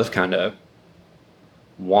were both kind of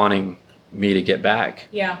wanting me to get back.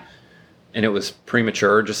 Yeah. And it was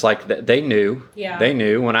premature, just like they knew. Yeah. They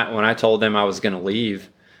knew when I told them I was going to leave.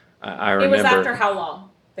 I remember. It was after how long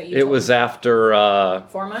that you It was after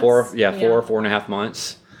 4 months? 4.5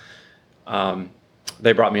 months.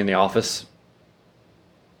 They brought me in the office.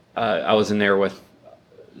 I was in there with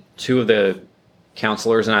two of the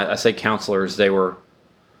counselors, and I say counselors, they were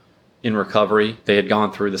in recovery. They had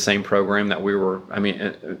gone through the same program that we were. I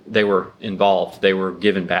mean, they were involved. They were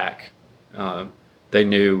given back. They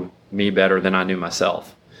knew me better than I knew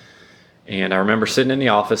myself. And I remember sitting in the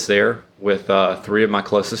office there with three of my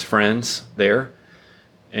closest friends there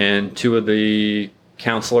and two of the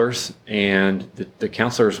counselors. And the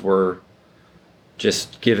counselors were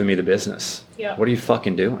just giving me the business. Yeah. What are you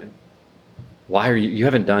fucking doing? Why are you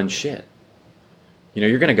haven't done shit.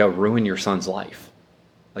 You're going to go ruin your son's life.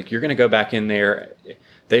 Like, you're going to go back in there.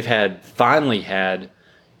 They've finally had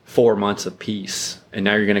 4 months of peace. And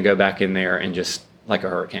now you're going to go back in there and just like a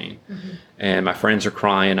hurricane. And my friends are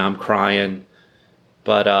crying. I'm crying.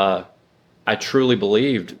 But I truly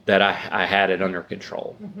believed that I had it under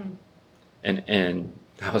control. And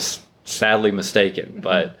I was sadly mistaken.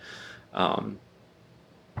 But, I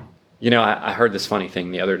heard this funny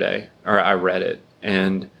thing the other day, or I read it.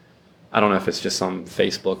 And I don't know if it's just some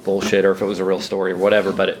Facebook bullshit or if it was a real story or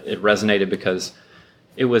whatever, but it resonated because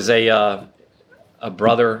it was a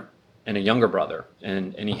brother and a younger brother,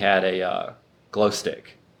 and he had a glow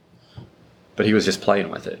stick, but he was just playing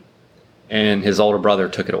with it, and his older brother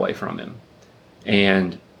took it away from him,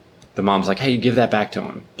 and the mom's like, hey, you give that back to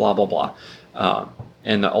him, blah, blah, blah.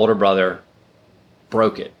 And the older brother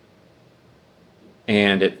broke it,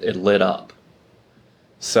 and it lit up.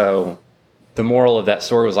 So the moral of that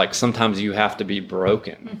story was like, sometimes you have to be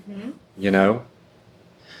broken,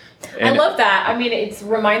 And I love that. I mean, it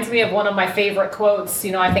reminds me of one of my favorite quotes.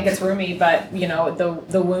 I think it's Rumi, but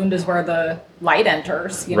the wound is where the light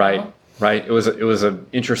enters. Right. It was an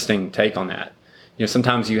interesting take on that.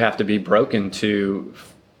 Sometimes you have to be broken to,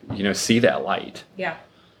 see that light. Yeah.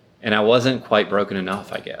 And I wasn't quite broken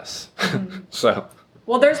enough, I guess. So.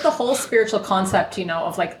 Well, there's the whole spiritual concept,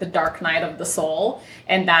 of like the dark night of the soul,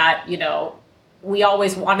 and that, we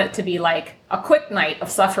always want it to be like a quick night of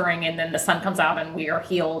suffering, and then the sun comes out and we are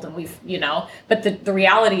healed, and but the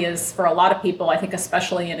reality is, for a lot of people, I think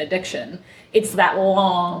especially in addiction, it's that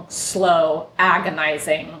long, slow,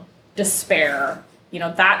 agonizing despair.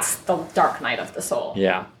 That's the dark night of the soul.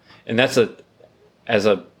 Yeah. And that's as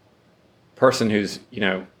a person who's,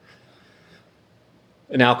 an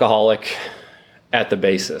alcoholic at the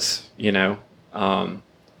basis,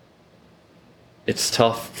 it's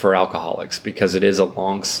tough for alcoholics because it is a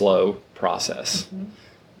long, slow process.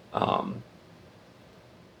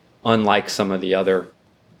 Unlike some of the other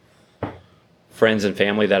friends and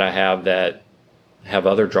family that I have that have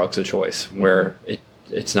other drugs of choice, where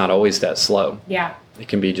it's not always that slow. Yeah. It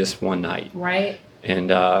can be just one night. Right.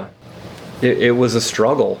 And it was a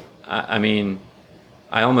struggle. I mean,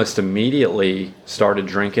 I almost immediately started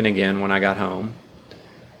drinking again when I got home.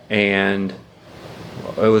 And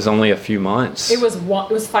it was only a few months. It was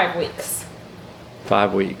 5 weeks.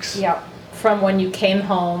 5 weeks. Yeah. From when you came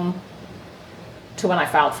home to when I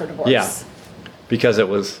filed for divorce. Yeah. Because it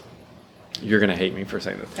was, you're going to hate me for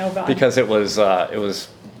saying this. Oh, God. Because it was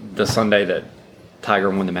the Sunday that Tiger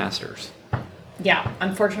won the Masters. Yeah.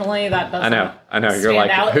 Unfortunately, that doesn't I know. You're stand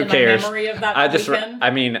like, out who in cares? my memory of that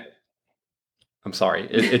weekend. I'm sorry.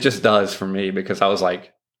 It just does for me because I was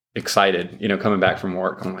like excited, coming back from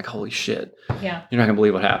work. I'm like, holy shit. Yeah. You're not gonna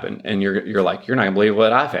believe what happened. And you're like, you're not gonna believe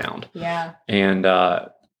what I found. Yeah. And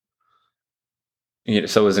so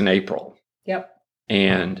it was in April. Yep.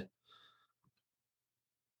 And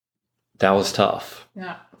that was tough.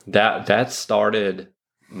 Yeah. That started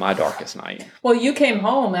my darkest night. Well, you came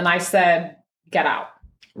home and I said, get out.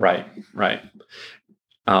 Right.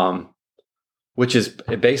 Which is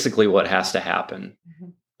basically what has to happen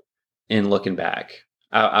in looking back.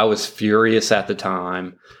 I was furious at the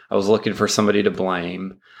time. I was looking for somebody to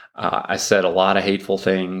blame. I said a lot of hateful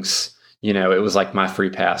things. It was like my free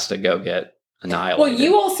pass to go get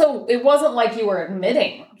annihilated. Well, it wasn't like you were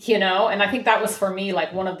admitting, and I think that was for me,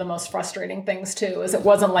 like one of the most frustrating things too, is it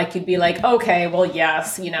wasn't like you'd be like, okay, well,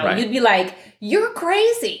 yes, Right. You'd be like, you're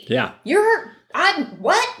crazy. Yeah. I'm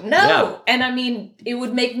what? No. Yeah. And I mean, it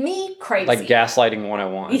would make me crazy. Like gaslighting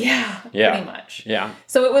 101. Yeah. Pretty much. Yeah.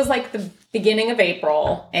 So it was like the beginning of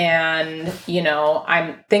April and,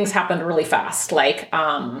 things happened really fast. Like,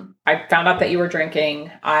 I found out that you were drinking.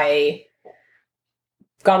 I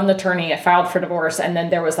got an attorney. I filed for divorce. And then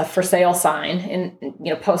there was a for sale sign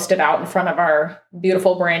posted out in front of our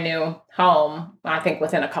beautiful brand new home, I think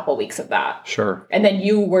within a couple weeks of that. Sure. And then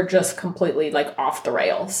you were just completely like off the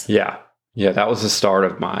rails. Yeah. Yeah, that was the start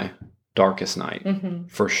of my darkest night,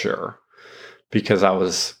 for sure. Because I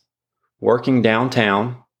was working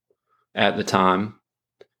downtown at the time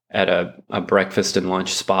at a breakfast and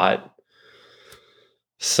lunch spot.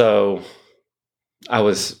 So I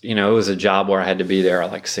was, it was a job where I had to be there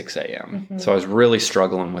at like 6 a.m. So I was really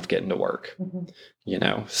struggling with getting to work,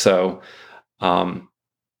 So, and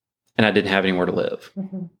I didn't have anywhere to live,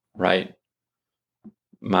 right?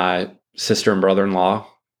 My sister and brother-in-law,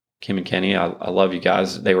 Kim and Kenny, I love you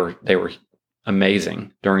guys. They were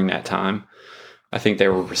amazing during that time. I think they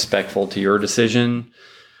were respectful to your decision.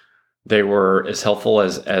 They were as helpful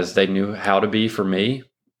as they knew how to be for me.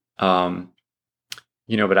 But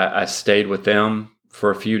I stayed with them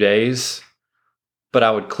for a few days, but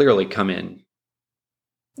I would clearly come in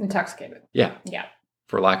intoxicated. Yeah. Yeah.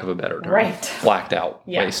 For lack of a better term. Right. Blacked out,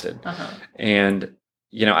 Yeah. wasted. Uh-huh. And,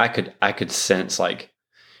 I could sense like,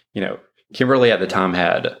 Kimberly at the time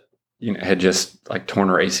had just like torn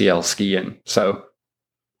her ACL skiing. So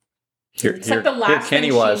It's like the last Kenny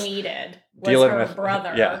thing she needed was dealing her with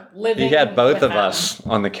brother. Yeah, living he had both with of him. us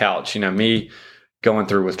on the couch. Me going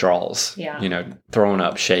through withdrawals. Yeah. Throwing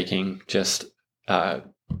up, shaking, just a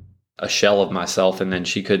shell of myself, and then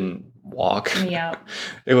she couldn't walk. Yeah.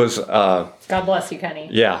 It was. God bless you, Kenny.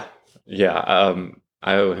 Yeah.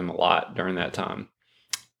 I owe him a lot during that time,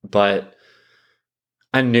 but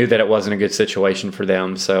I knew that it wasn't a good situation for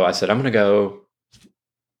them. So I said, I'm going to go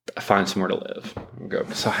find somewhere to live.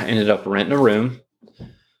 So I ended up renting a room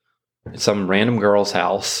at some random girl's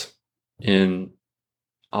house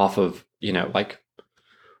off of, like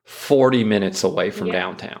 40 minutes away from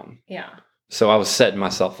downtown. Yeah. So I was setting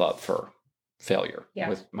myself up for failure Yeah.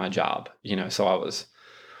 with my job, so I was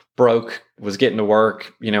broke, was getting to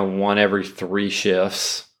work, one every 3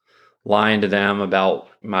 shifts, lying to them about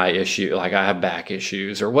my issue, like I have back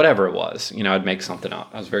issues or whatever it was. I'd make something up.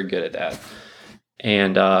 I was very good at that.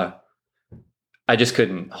 And I just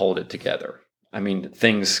couldn't hold it together. I mean,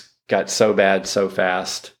 things got so bad so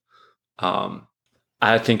fast.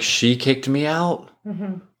 I think she kicked me out,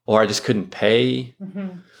 or I just couldn't pay.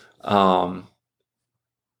 But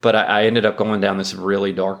I ended up going down this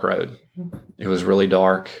really dark road. It was really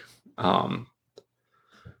dark. And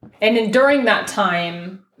then during that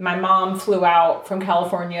time, my mom flew out from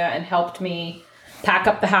California and helped me pack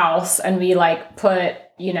up the house, and we like put,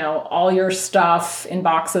 all your stuff in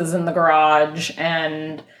boxes in the garage,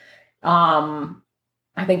 and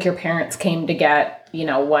I think your parents came to get,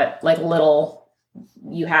 what like little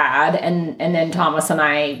you had. And then Thomas and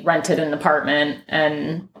I rented an apartment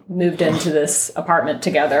and moved into this apartment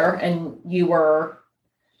together. And you were,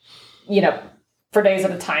 for days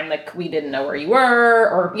at a time, like we didn't know where you were,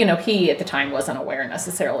 or, he at the time wasn't aware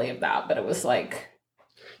necessarily of that, but it was like.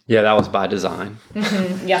 Yeah, that was by design.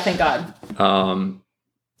 Mm-hmm. Yeah, thank God.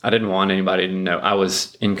 I didn't want anybody to know. I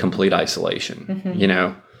was in complete isolation,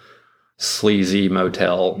 Mm-hmm. Sleazy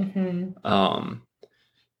motel. Mm-hmm.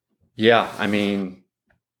 Yeah, I mean,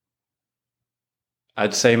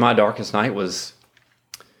 I'd say my darkest night was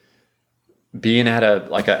being at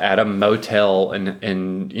a motel,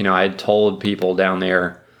 and I had told people down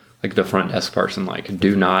there, like the front desk person, like,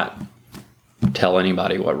 do not tell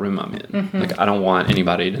anybody what room I'm in. Mm-hmm. Like, I don't want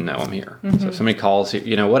anybody to know I'm here. Mm-hmm. So if somebody calls,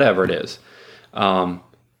 whatever it is.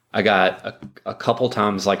 I got a couple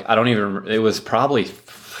times, like, I don't even, it was probably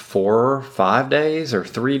 4 or 5 days or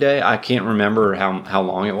 3 days. I can't remember how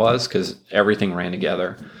long it was because everything ran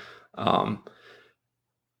together.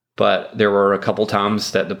 But there were a couple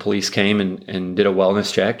times that the police came and did a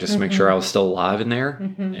wellness check just to make sure I was still alive in there.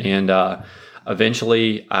 Mm-hmm. And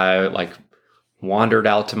eventually I like wandered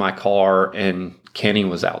out to my car and Kenny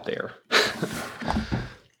was out there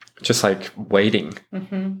just like waiting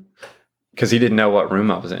because he didn't know what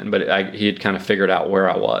room I was in, but he had kind of figured out where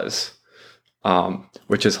I was.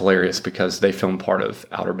 Which is hilarious because they filmed part of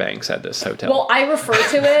Outer Banks at this hotel. Well, I refer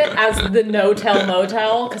to it as the no-tell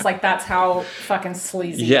motel because, like, that's how fucking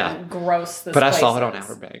sleazy and gross this place is. But I saw it on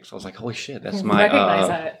Outer Banks. I was like, holy shit, that's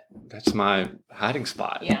that's my hiding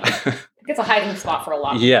spot. Yeah. It's a hiding spot for a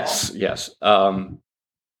lot of people. Yes.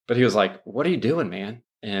 But he was like, what are you doing, man?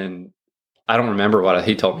 And I don't remember what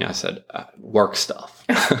he told me. I said, work stuff.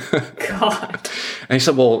 God. And he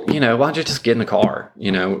said, well, why don't you just get in the car?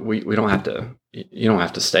 We don't have to, you don't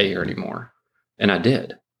have to stay here anymore. And I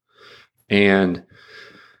did. And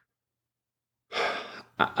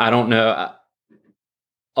I don't know.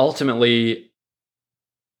 Ultimately,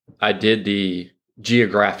 I did the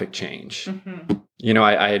geographic change. Mm-hmm.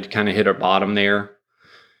 I had kind of hit a bottom there.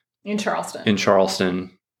 In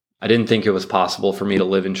Charleston. I didn't think it was possible for me to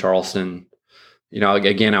live in Charleston.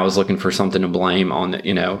 Again, I was looking for something to blame on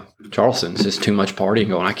Charleston's just too much partying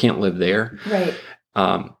going. I can't live there. Right.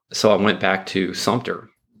 So I went back to Sumter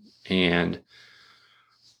and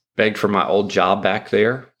begged for my old job back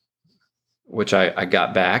there, which I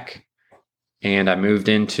got back, and I moved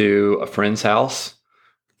into a friend's house.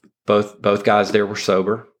 Both guys there were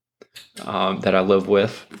sober that I lived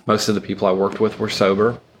with. Most of the people I worked with were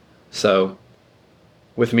sober. So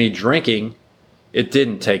with me drinking, it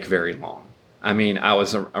didn't take very long. I mean, I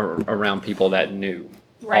was around people that knew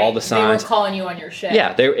all the signs. They were calling you on your shit.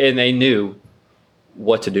 Yeah, they knew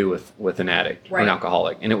what to do with an addict or an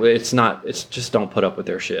alcoholic, and it's just don't put up with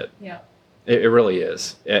their shit. Yeah, it really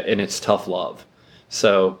is, and it's tough love.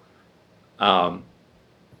 So,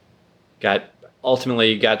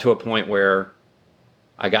 ultimately got to a point where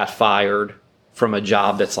I got fired from a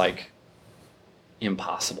job that's like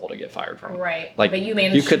impossible to get fired from. Right, like but you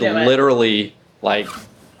managed. You could literally like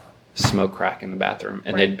smoke crack in the bathroom,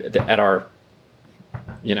 and they'd at our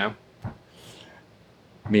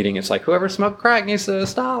meeting, it's like, whoever smoked crack needs to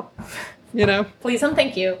stop, please and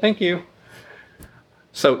thank you.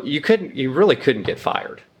 So you really couldn't get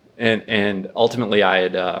fired, and ultimately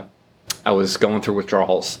I was going through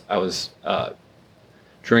withdrawals. I was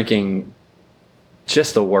drinking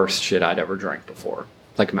just the worst shit I'd ever drank before,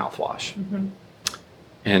 like mouthwash.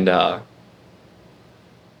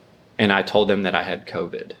 And I told them that I had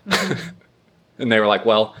COVID. And they were like,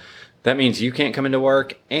 well, that means you can't come into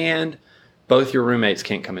work and both your roommates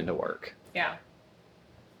can't come into work. Yeah.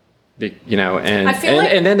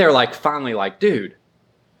 And then they're like, finally like, dude,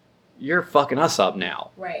 you're fucking us up now.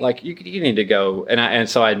 Right. Like you need to go. And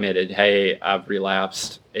so I admitted, hey, I've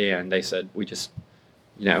relapsed. And they said, we just,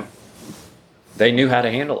 they knew how to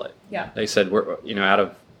handle it. Yeah. They said, we're,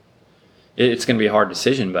 it's going to be a hard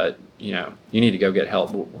decision, but you need to go get help.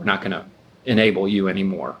 We're not going to enable you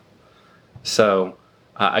anymore. So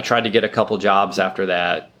I tried to get a couple jobs after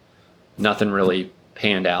that. Nothing really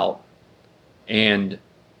panned out. And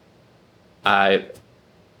I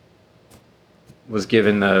was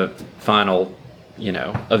given the final,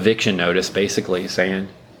 eviction notice, basically saying,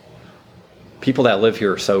 people that live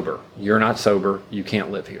here are sober. You're not sober. You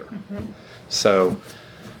can't live here. So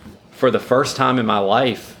for the first time in my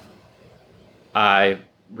life, I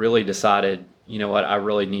really decided, you know what, I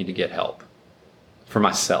really need to get help for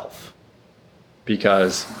myself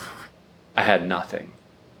because I had nothing.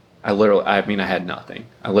 I had nothing.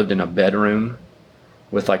 I lived in a bedroom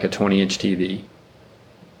with like a 20-inch TV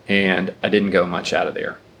and I didn't go much out of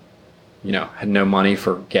there. You know, had no money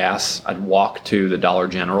for gas. I'd walk to the Dollar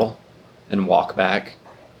General and walk back.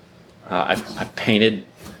 I painted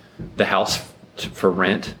the house for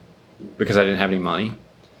rent because I didn't have any money.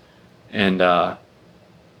 And,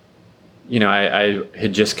 you know, I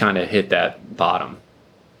had just kind of hit that bottom.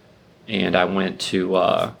 And I went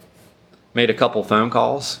to, made a couple phone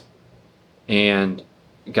calls and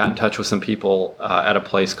got in touch with some people at a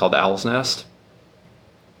place called Owl's Nest.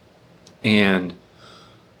 And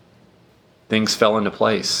things fell into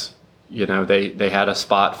place. You know, they had a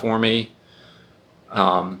spot for me.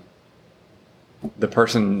 The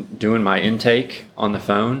person doing my intake on the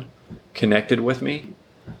phone connected with me.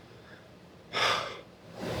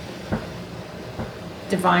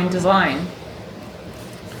 Divine design.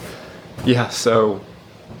 Yeah, so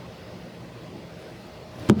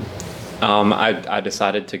I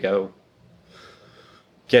decided to go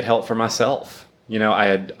get help for myself. You know, I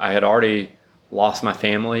had already lost my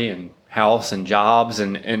family and house and jobs,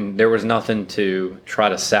 and there was nothing to try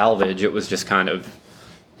to salvage. It was just kind of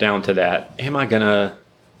down to that. Am I going to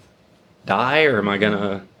die or am I going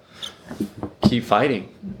to keep fighting?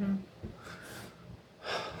 Mm-hmm.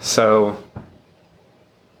 So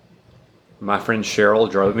my friend Cheryl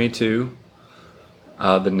drove me to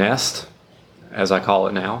the Nest, as I call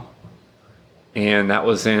it now. And that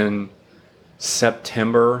was in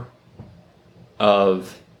September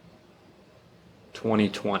of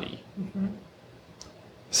 2020. Mm-hmm.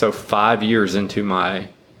 So 5 years into my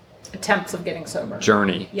attempts of getting sober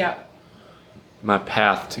journey. Yeah. My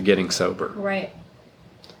path to getting sober. Right.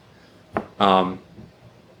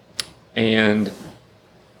 And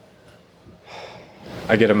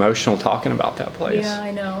I get emotional talking about that place. Yeah,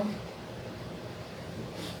 I know.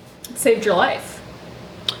 It saved your life.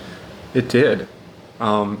 It did.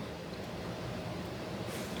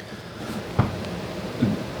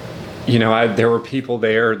 You know, there were people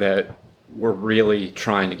there that were really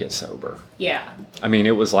trying to get sober. Yeah. I mean,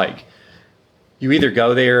 it was like you either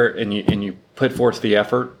go there and you put forth the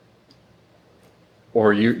effort,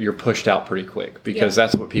 or you're pushed out pretty quick, because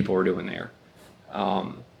that's what people were doing there.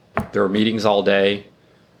 There were meetings all day,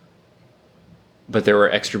 but there were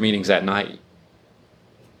extra meetings at night,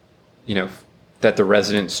 you know, that the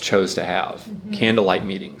residents chose to have. Mm-hmm. Candlelight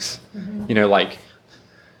meetings. Mm-hmm. You know, like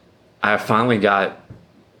I finally got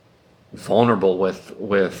vulnerable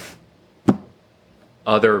with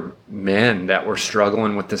other men that were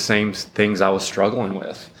struggling with the same things I was struggling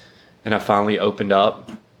with. And I finally opened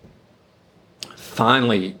up,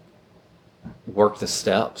 finally worked the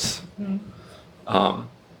steps, mm-hmm.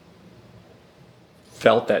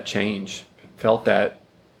 Felt that change, felt that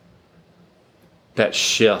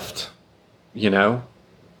shift, you know,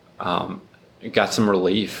 got some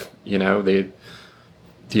relief, you know, the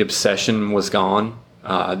obsession was gone.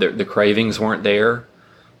 The cravings weren't there.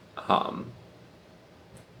 I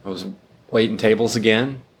was waiting tables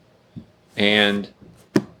again, and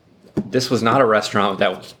this was not a restaurant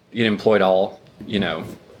that employed all, you know,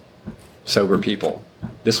 sober people.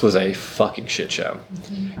 This was a fucking shit show.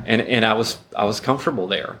 Mm-hmm. And I was comfortable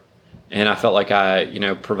there, and I felt like I, you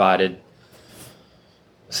know, provided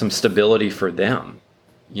some stability for them.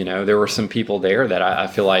 You know, there were some people there that I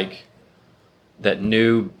feel like that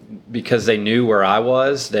knew, because they knew where I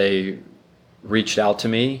was, they reached out to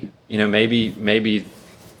me, you know, maybe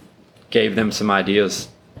gave them some ideas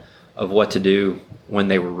of what to do when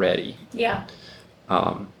they were ready. Yeah.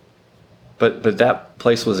 But that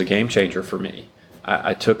place was a game changer for me.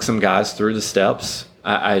 I took some guys through the steps.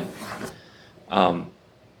 I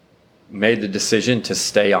made the decision to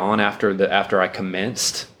stay on after I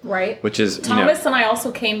commenced. Right. Which is, Thomas and I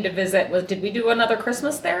also came to visit. Did we do another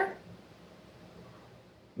Christmas there?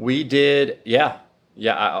 We did, yeah.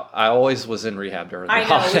 Yeah, I always was in rehab during the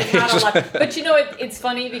holidays. We've had a lot. But you know, it's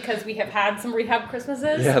funny because we have had some rehab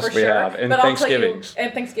Christmases. Yes, for sure. We have. And Thanksgivings.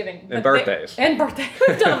 And Thanksgiving. And birthdays. And birthdays.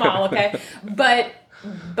 We've done them all, okay? But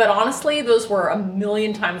honestly, those were a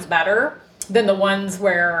million times better than the ones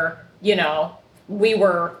where, you know, we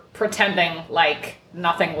were pretending like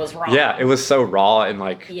nothing was wrong. Yeah, it was so raw and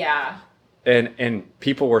like... Yeah. And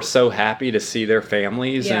people were so happy to see their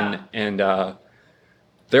families, and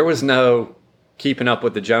there was no keeping up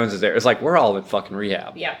with the Joneses there. It's like, we're all in fucking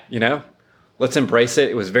rehab. Yeah. You know? Let's embrace it.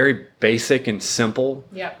 It was very basic and simple.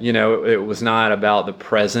 Yeah. You know, it was not about the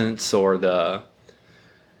presence or the...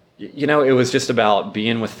 You know, it was just about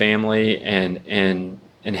being with family and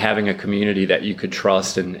having a community that you could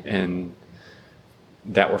trust and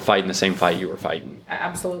that were fighting the same fight you were fighting.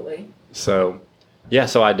 Absolutely. So, yeah,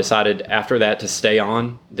 so I decided after that to stay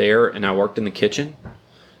on there, and I worked in the kitchen.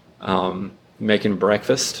 making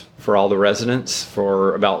breakfast for all the residents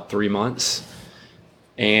for about 3 months,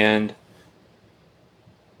 and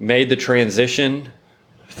made the transition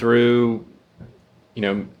through,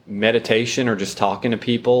 meditation or just talking to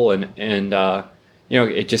people. And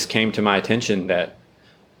it just came to my attention that,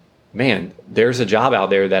 man, there's a job out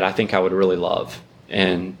there that I think I would really love.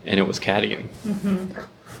 And it was caddying.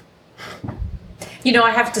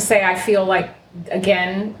 I have to say, I feel like,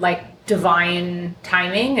 again, like divine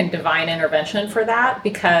timing and divine intervention for that,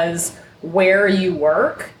 because where you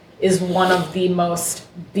work is one of the most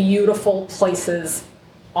beautiful places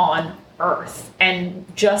on earth. And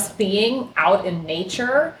just being out in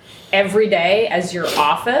nature every day as your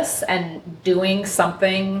office and doing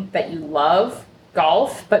something that you love,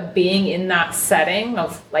 golf, but being in that setting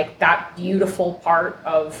of like that beautiful part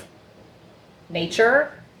of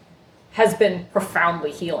nature has been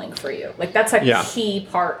profoundly healing for you. Like that's a key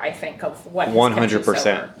part, I think, of what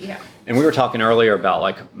 100%. Yeah. And we were talking earlier about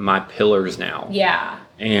like my pillars now. Yeah.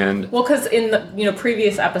 And well, because in the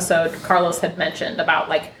previous episode, Carlos had mentioned about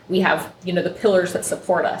like we have the pillars that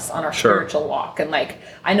support us on our spiritual walk, and like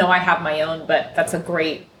I know I have my own, but that's a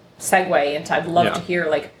great segue into. I'd love to hear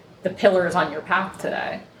like the pillars on your path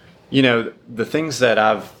today. The things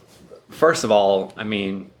that first of all, I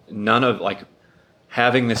mean, none of like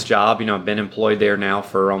having this job. I've been employed there now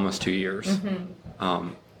for almost 2 years,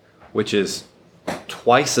 which is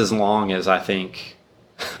twice as long as I think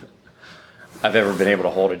I've ever been able to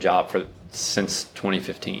hold a job since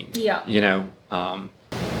 2015. Yeah.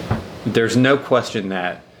 There's no question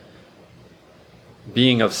that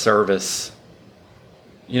being of service,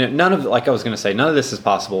 none of this is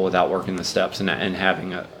possible without working the steps and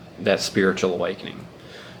having that spiritual awakening.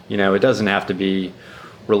 It doesn't have to be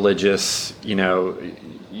religious,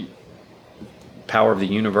 power of the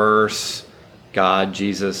universe, God,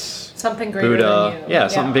 Jesus, something greater Buddha, than you.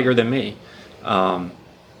 Something bigger than me.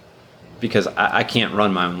 Because I can't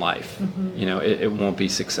run my own life. It won't be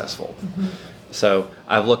successful. So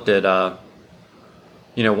I've looked at,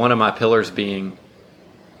 one of my pillars being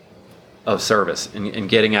of service and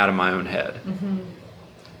getting out of my own head.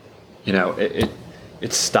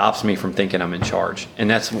 It stops me from thinking I'm in charge. And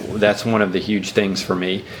that's one of the huge things for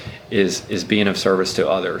me is being of service to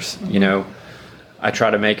others. I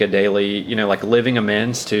try to make a daily, like living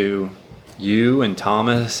amends to you and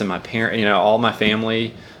Thomas and my parents, all my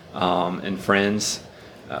family, and friends.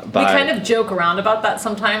 We kind of joke around about that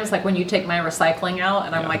sometimes, like when you take my recycling out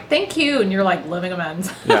and I'm like, thank you. And you're like, living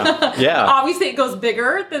amends. Yeah. Obviously it goes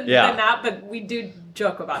bigger than that, but we do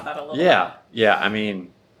joke about that a little bit. Yeah. I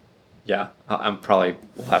mean, I'm probably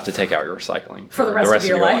will have to take out your recycling for the rest of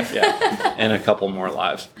your life. Yeah. And a couple more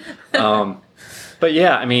lives. But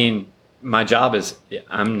yeah, I mean, my job is,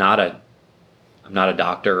 I'm not a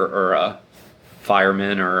doctor or a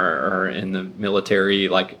fireman or in the military.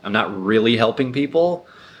 Like, I'm not really helping people,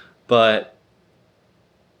 but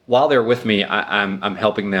while they're with me, I'm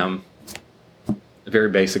helping them very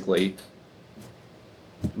basically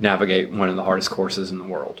navigate one of the hardest courses in the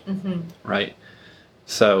world. Right?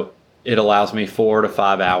 So it allows me 4 to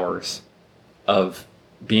 5 hours of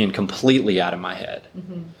being completely out of my head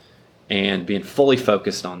and being fully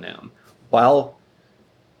focused on them while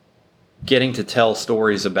getting to tell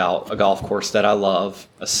stories about a golf course that I love,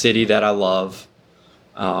 a city that I love.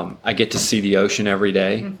 I get to see the ocean every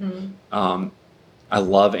day. I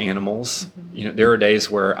love animals. There are days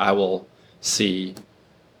where I will see,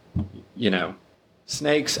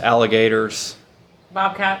 snakes, alligators,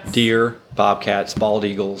 bobcats, deer, bobcats, bald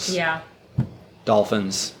eagles,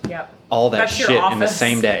 dolphins, all that shit in the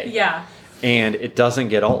same day. Yeah. And it doesn't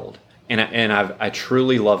get old. And I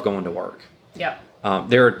truly love going to work.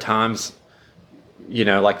 There are times,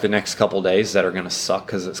 like the next couple days that are going to suck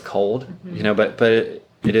because it's cold, but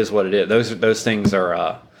it is what it is. Those things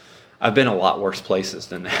are, I've been a lot worse places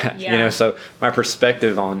than that, so my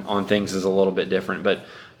perspective on things is a little bit different, but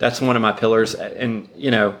that's one of my pillars. And,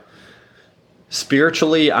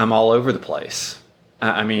 spiritually, I'm all over the place.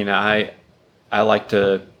 I mean, I like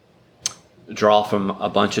to draw from a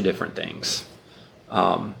bunch of different things,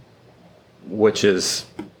 which is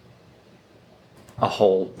a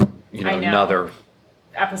whole, another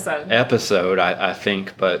episode, I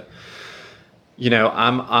think. But,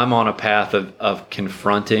 I'm on a path of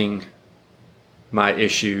confronting my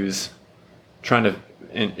issues, trying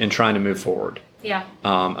to move forward.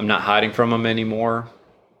 I'm not hiding from them anymore.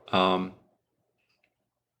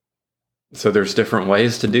 So there's different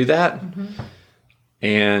ways to do that.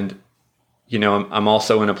 And, I'm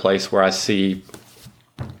also in a place where I see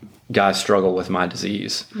guys struggle with my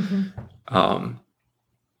disease.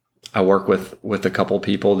 I work with a couple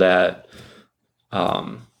people that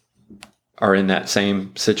are in that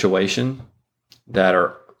same situation that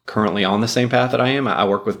are currently on the same path that I am. I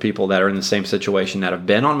work with people that are in the same situation that have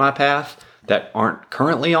been on my path that aren't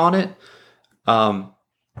currently on it.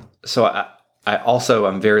 So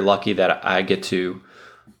I'm very lucky that I get to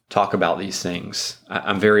talk about these things.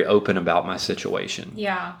 I'm very open about my situation.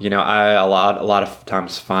 Yeah. You know, I a lot of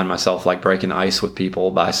times find myself like breaking the ice with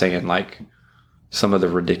people by saying like some of the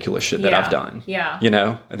ridiculous shit that I've done. Yeah. You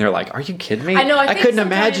know, and they're like, "Are you kidding me? I know. I couldn't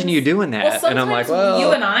imagine you doing that." Well, and I'm like, "Well,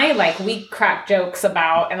 you and I like we crack jokes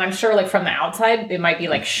about, and I'm sure like from the outside it might be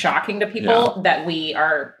like shocking to people that we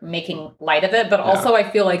are making light of it, but also I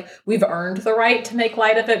feel like we've earned the right to make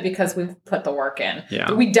light of it because we've put the work in.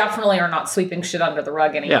 Yeah. We definitely are not sweeping shit under the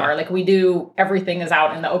rug anymore. Yeah. Like we do, everything is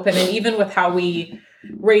out in the open, and even with how we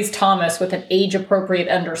raised Thomas with an age-appropriate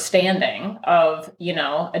understanding of, you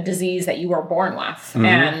know, a disease that you were born with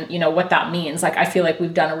and, you know, what that means. Like, I feel like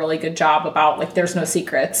we've done a really good job about, like, there's no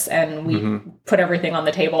secrets and we put everything on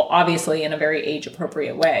the table, obviously in a very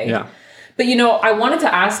age-appropriate way. Yeah. But, you know, I wanted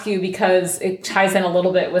to ask you because it ties in a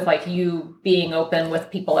little bit with, like, you being open with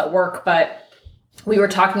people at work, but we were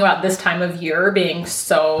talking about this time of year being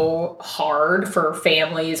so hard for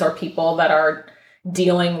families or people that are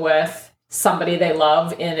dealing with somebody they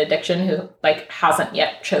love in addiction who like hasn't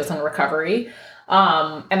yet chosen recovery.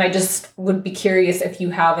 And I just would be curious if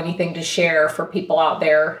you have anything to share for people out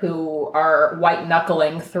there who are white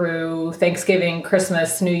knuckling through Thanksgiving,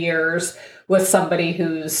 Christmas, New Year's with somebody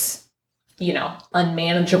who's, you know,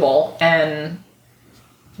 unmanageable, and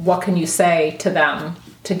what can you say to them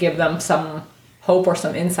to give them some hope or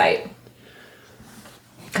some insight?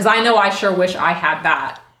 Because I know I sure wish I had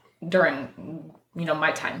that during, you know,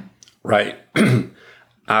 my time. Right.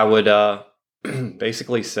 I would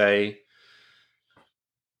basically say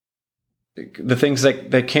the things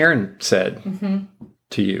that Karen said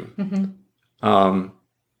to you.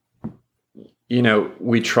 You know,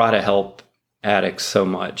 we try to help addicts so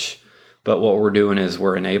much, but what we're doing is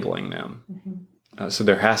we're enabling them. So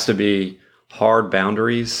there has to be hard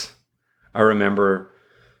boundaries. I remember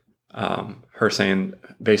her saying,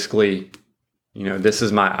 basically, you know, this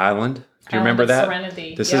is my island. Do you remember that?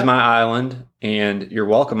 Serenity. This is my island, and you're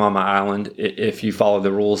welcome on my island if you follow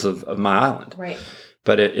the rules of my island. Right.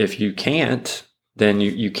 But if you can't, then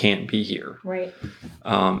you can't be here. Right.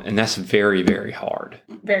 And that's very, very hard.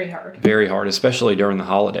 Very hard. Very hard, especially during the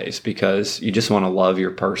holidays, because you just want to love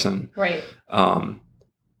your person. Right.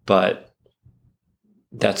 But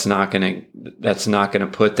that's not gonna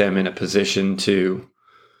put them in a position to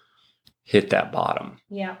hit that bottom.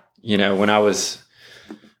 Yeah. You know, when I was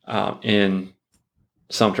in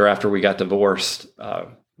Sumter after we got divorced,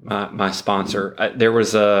 my sponsor, there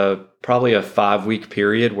was probably a 5-week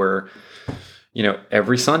period where, you know,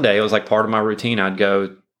 every Sunday it was like part of my routine. I'd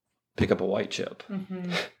go pick up a white chip,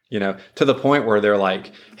 you know, to the point where they're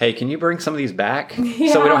like, "Hey, can you bring some of these back so we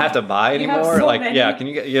don't have to buy anymore?" So like, many. "Yeah, can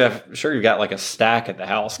you get? Yeah, sure. You've got like a stack at the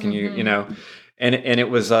house. Can you, you know?" And it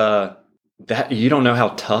was that you don't know how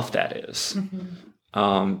tough that is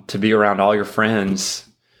to be around all your friends.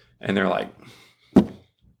 And they're like,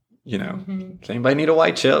 you know, does anybody need a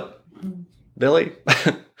white chip? Billy?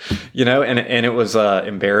 You know, and it was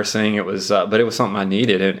embarrassing. It was, but it was something I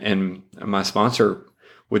needed. And my sponsor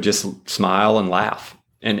would just smile and laugh.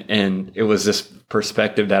 And it was this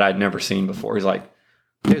perspective that I'd never seen before. He's like,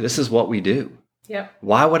 "Dude, this is what we do. Yep.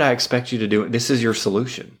 Why would I expect you to do it? This is your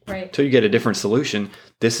solution. Right. Until you get a different solution,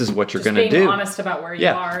 this is what you're going to do." Being honest about where you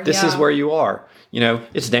are. This is where you are. You know,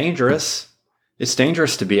 it's dangerous. It's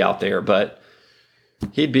dangerous to be out there, but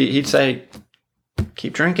he'd say,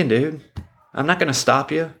 "Keep drinking, dude. I'm not going to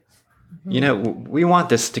stop you. You know, we want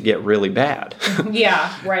this to get really bad."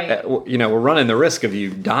 Yeah, right. You know, we're running the risk of you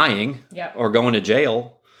dying or going to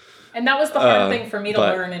jail. And that was the hard thing for me to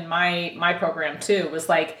learn in my program too, was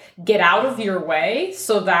like, get out of your way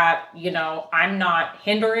so that, you know, I'm not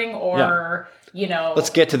hindering or, you know. Let's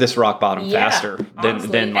get to this rock bottom faster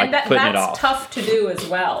than like putting it off. That's tough to do as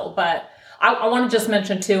well. But I want to just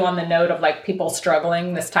mention too, on the note of like people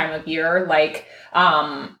struggling this time of year, like,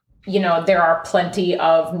 you know, there are plenty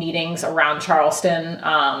of meetings around Charleston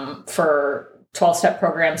for 12-step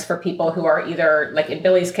programs for people who are either, like in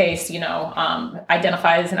Billy's case, you know,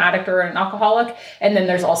 identify as an addict or an alcoholic. And then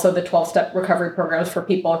there's also the 12-step recovery programs for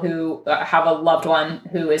people who have a loved one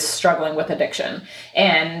who is struggling with addiction.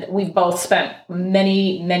 And we've both spent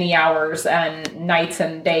many, many hours and nights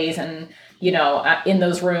and days and in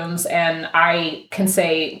those rooms. And I can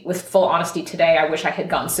say with full honesty today, I wish I had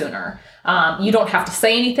gone sooner. You don't have to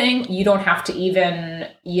say anything. You don't have to even,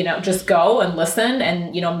 just go and listen.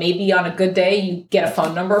 And, maybe on a good day, you get a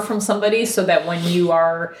phone number from somebody so that when you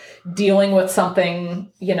are dealing with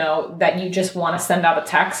something, that you just want to send out a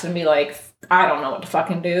text and be like, I don't know what to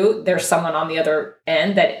fucking do. There's someone on the other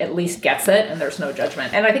end that at least gets it and there's no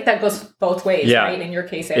judgment. And I think that goes both ways, right? In your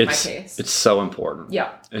case and my case. It's so important.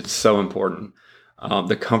 Yeah. It's so important.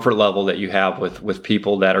 The comfort level that you have with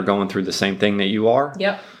people that are going through the same thing that you are.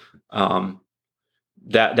 Yep.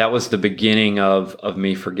 That was the beginning of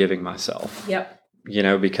me forgiving myself. Yep.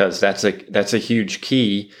 Because that's a huge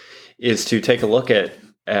key, is to take a look at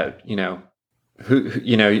who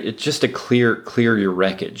it's just to clear your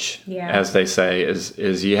wreckage, as they say,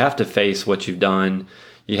 is you have to face what you've done.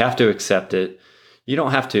 You have to accept it. You don't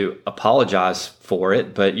have to apologize for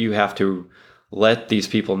it, but you have to let these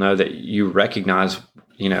people know that you recognize,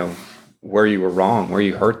 where you were wrong, where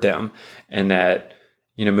you hurt them, and that,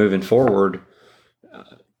 moving forward,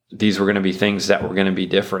 these were going to be things that were going to be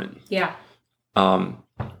different. Yeah. They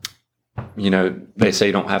say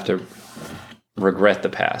you don't have to regret the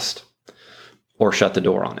past or shut the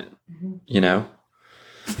door on it,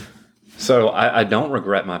 So I don't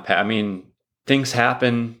regret my past. I mean, things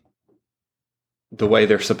happen the way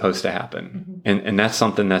they're supposed to happen. And that's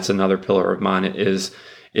something that's another pillar of mine is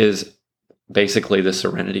basically the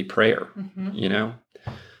serenity prayer.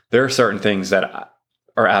 There are certain things that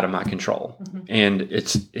are out of my control, and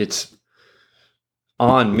it's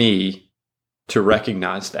on me to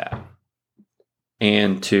recognize that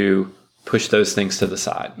and to push those things to the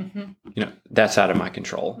side. That's out of my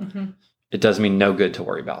control. It does me no good to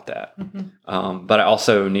worry about that. But I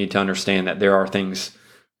also need to understand that there are things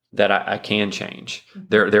that I can change.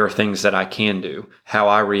 There are things that I can do. How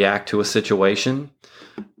I react to a situation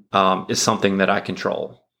is something that I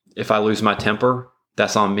control. If I lose my temper,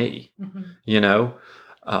 that's on me,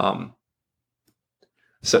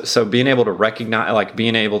 So being able to recognize,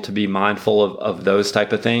 being able to be mindful of those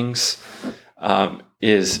type of things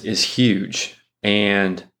is huge.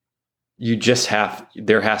 And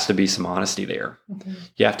there has to be some honesty there.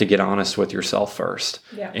 You have to get honest with yourself first.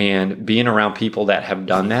 And being around people that have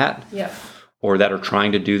done that or that are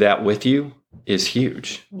trying to do that with you is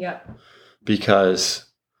huge. Because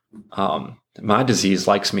my disease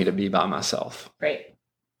likes me to be by myself. Right.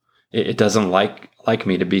 It doesn't like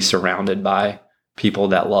me to be surrounded by people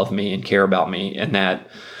that love me and care about me and that,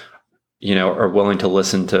 are willing to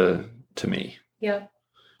listen to me. Yeah.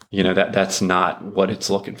 That's not what it's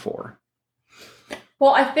looking for.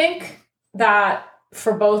 Well, I think that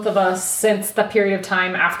for both of us, since the period of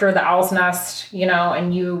time after the Owl's Nest,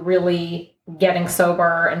 and you really getting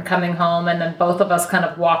sober and coming home, and then both of us kind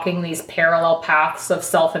of walking these parallel paths of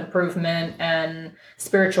self-improvement and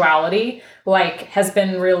spirituality, has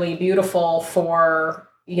been really beautiful for,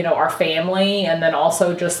 our family. And then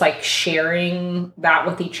also just sharing that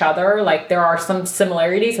with each other. There are some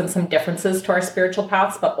similarities and some differences to our spiritual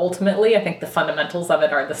paths, but ultimately I think the fundamentals of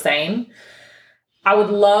it are the same. I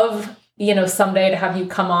would love, someday to have you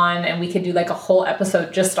come on and we could do a whole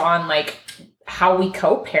episode just on how we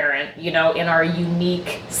co-parent, in our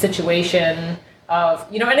unique situation of,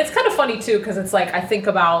 and it's kind of funny too, because it's I think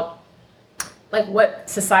about what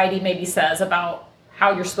society maybe says about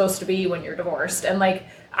how you're supposed to be when you're divorced. And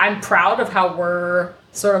I'm proud of how we're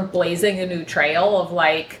sort of blazing a new trail of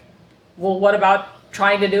well, what about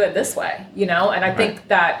trying to do it this way, And I think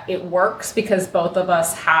that it works because both of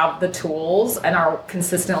us have the tools and are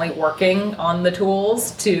consistently working on the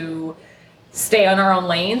tools to stay on our own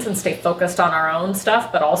lanes and stay focused on our own stuff,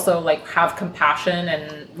 but also have compassion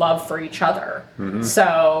and love for each other.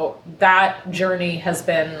 So that journey has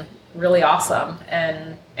been really awesome.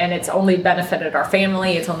 And it's only benefited our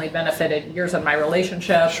family. It's only benefited yours and my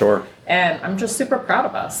relationship. Sure. And I'm just super proud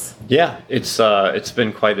of us. Yeah, it's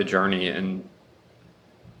been quite a journey, and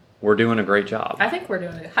we're doing a great job. I think we're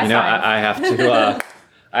doing it. High five. I have to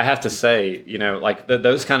I have to say,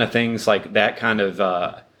 those kind of things, that kind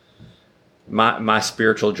of my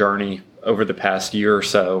spiritual journey over the past year or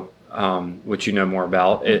so, which more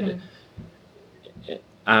about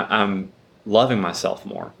I'm loving myself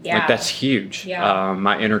more. Yeah. That's huge. Yeah.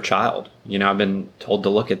 My inner child, I've been told to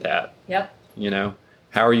look at that. Yep.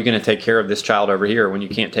 How are you going to take care of this child over here when you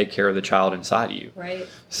can't take care of the child inside of you? Right.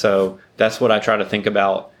 So that's what I try to think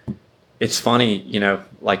about. It's funny,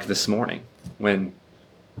 this morning when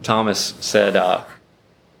Thomas said,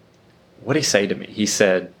 what did he say to me? He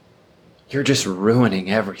said, "You're just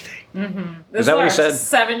ruining everything." Is that what he said?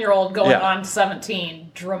 7-year-old going on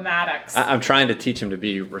 17. Dramatics. I'm trying to teach him to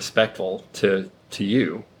be respectful to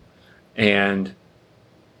you, And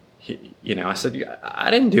I said,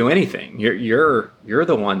 I didn't do anything. You're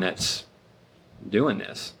the one that's doing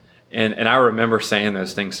this. And I remember saying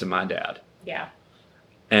those things to my dad. Yeah.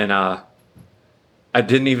 And I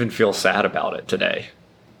didn't even feel sad about it today.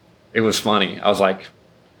 It was funny. I was like,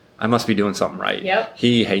 I must be doing something right. Yep.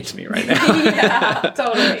 He hates me right now. Yeah,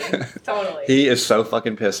 totally. He is so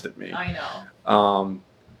fucking pissed at me. I know.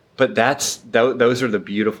 But those are the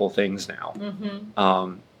beautiful things now.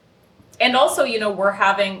 Mm-hmm. And also, we're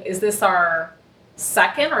having, is this our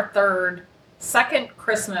second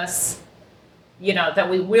Christmas, that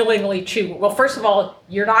we willingly choose? Well, first of all,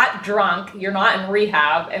 you're not drunk, you're not in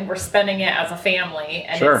rehab, and we're spending it as a family,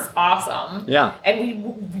 and Sure. It's awesome. Yeah. And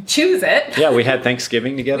we choose it. Yeah, we had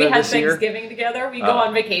Thanksgiving together this year. We had Thanksgiving together. We go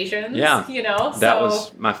on vacations. Yeah. That so.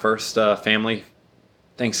 was my first family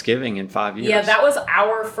Thanksgiving in 5 years. Yeah, that was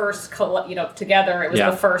our first, together. It was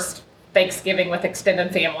the first Thanksgiving with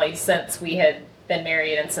extended family since we had been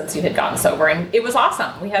married and since you had gotten sober, and it was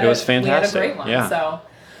awesome. It was fantastic. We had a great one. Yeah. So,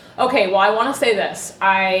 okay, well, I want to say this.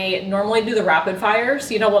 I normally do the rapid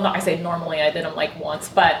fires. I say normally. I did them like once,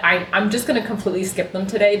 but I'm just going to completely skip them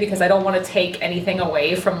today because I don't want to take anything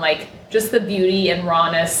away from just the beauty and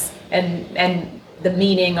rawness and the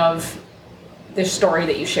meaning of the story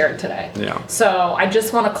that you shared today. Yeah. So I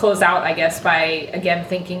just want to close out, I guess, by again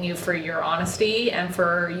thanking you for your honesty and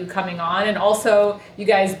for you coming on, and also you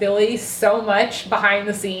guys, Billy, so much behind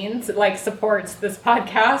the scenes supports this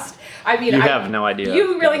podcast. I mean, you have no idea.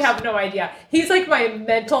 You really have no idea. He's my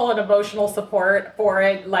mental and emotional support for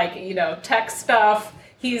it, tech stuff.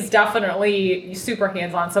 He's definitely super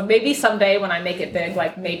hands-on. So maybe someday when I make it big,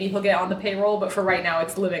 maybe he'll get on the payroll. But for right now,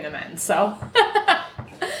 it's living amends. So.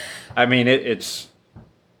 I mean, it is.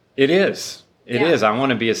 It is. I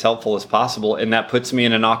want to be as helpful as possible, and that puts me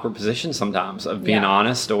in an awkward position sometimes of being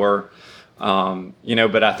honest, or,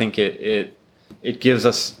 But I think it gives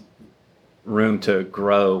us room to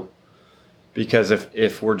grow, because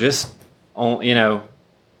if we're just,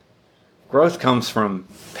 growth comes from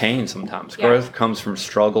pain sometimes. Yeah. Growth comes from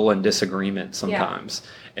struggle and disagreement sometimes,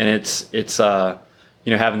 and it's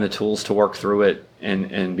having the tools to work through it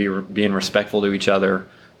and being respectful to each other.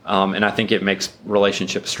 And I think it makes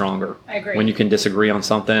relationships stronger. I agree. When you can disagree on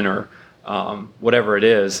something or whatever it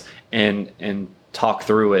is, and talk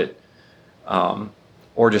through it,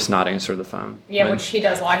 or just not answer the phone. Yeah, which he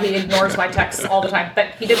does a lot. He ignores my texts all the time.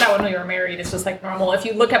 But he did that when we were married. It's just normal. If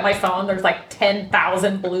you look at my phone, there's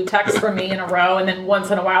 10,000 blue texts from me in a row, and then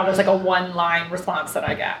once in a while there's a one-line response that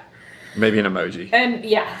I get. Maybe an emoji. And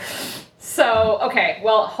yeah. So, okay.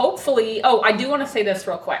 Well, hopefully... Oh, I do want to say this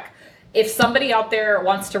real quick. If somebody out there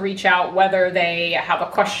wants to reach out, whether they have a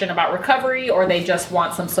question about recovery or they just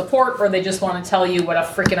want some support or they just want to tell you what a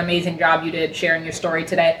freaking amazing job you did sharing your story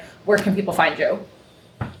today, where can people find you?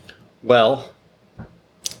 Well,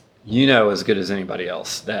 as good as anybody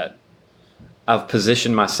else that I've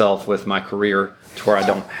positioned myself with my career to where I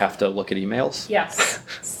don't have to look at emails.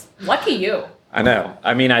 Yes. Lucky you. I know.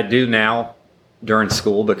 I mean, I do now during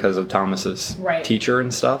school because of Thomas's teacher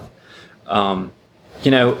and stuff. Well,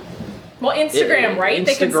 Instagram, right? Instagram,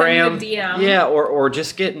 they can send you a DM. Yeah, or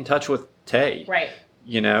just get in touch with Tay. Right.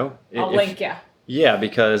 I'll link you. Yeah,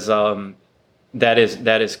 because that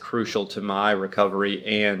is crucial to my recovery,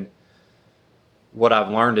 and what I've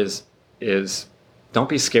learned is don't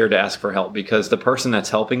be scared to ask for help, because the person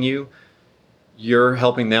that's helping you, you're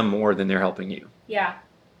helping them more than they're helping you. Yeah.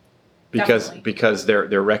 Because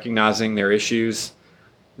they're recognizing their issues.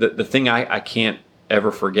 The thing I can't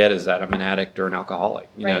ever forget is that I'm an addict or an alcoholic.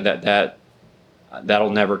 That'll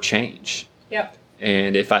never change. Yep.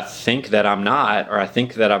 And if I think that I'm not, or I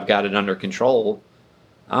think that I've got it under control,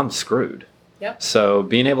 I'm screwed. Yep. So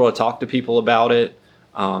being able to talk to people about it,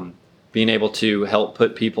 being able to help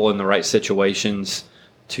put people in the right situations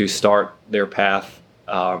to start their path,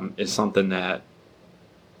 is something that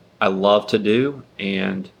I love to do,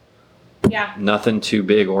 and nothing too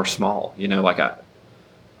big or small.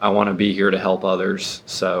 I want to be here to help others.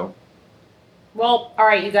 So, well, all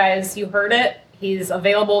right, you guys, you heard it. He's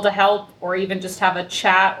available to help, or even just have a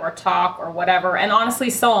chat or talk or whatever. And honestly,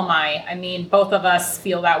 so am I. I mean, both of us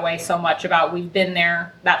feel that way so much about, we've been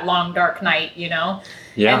there that long, dark night,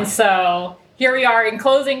 Yeah. And so here we are in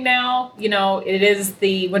closing now. It is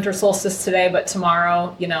the winter solstice today, but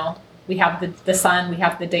tomorrow, we have the sun, we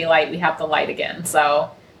have the daylight, we have the light again. So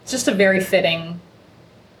it's just a very fitting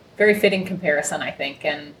comparison, I think,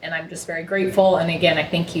 and I'm just very grateful. And again, I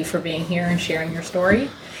thank you for being here and sharing your story,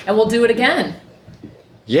 and we'll do it again.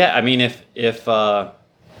 Yeah, I mean, if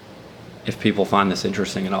people find this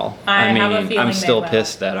interesting at all, I'm still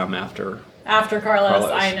pissed that I'm after After Carlos,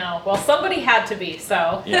 Carlos. I know. Well, somebody had to be,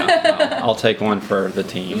 so. Yeah, I'll take one for the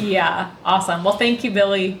team. Yeah, awesome. Well, thank you,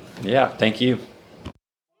 Billy. Yeah, thank you.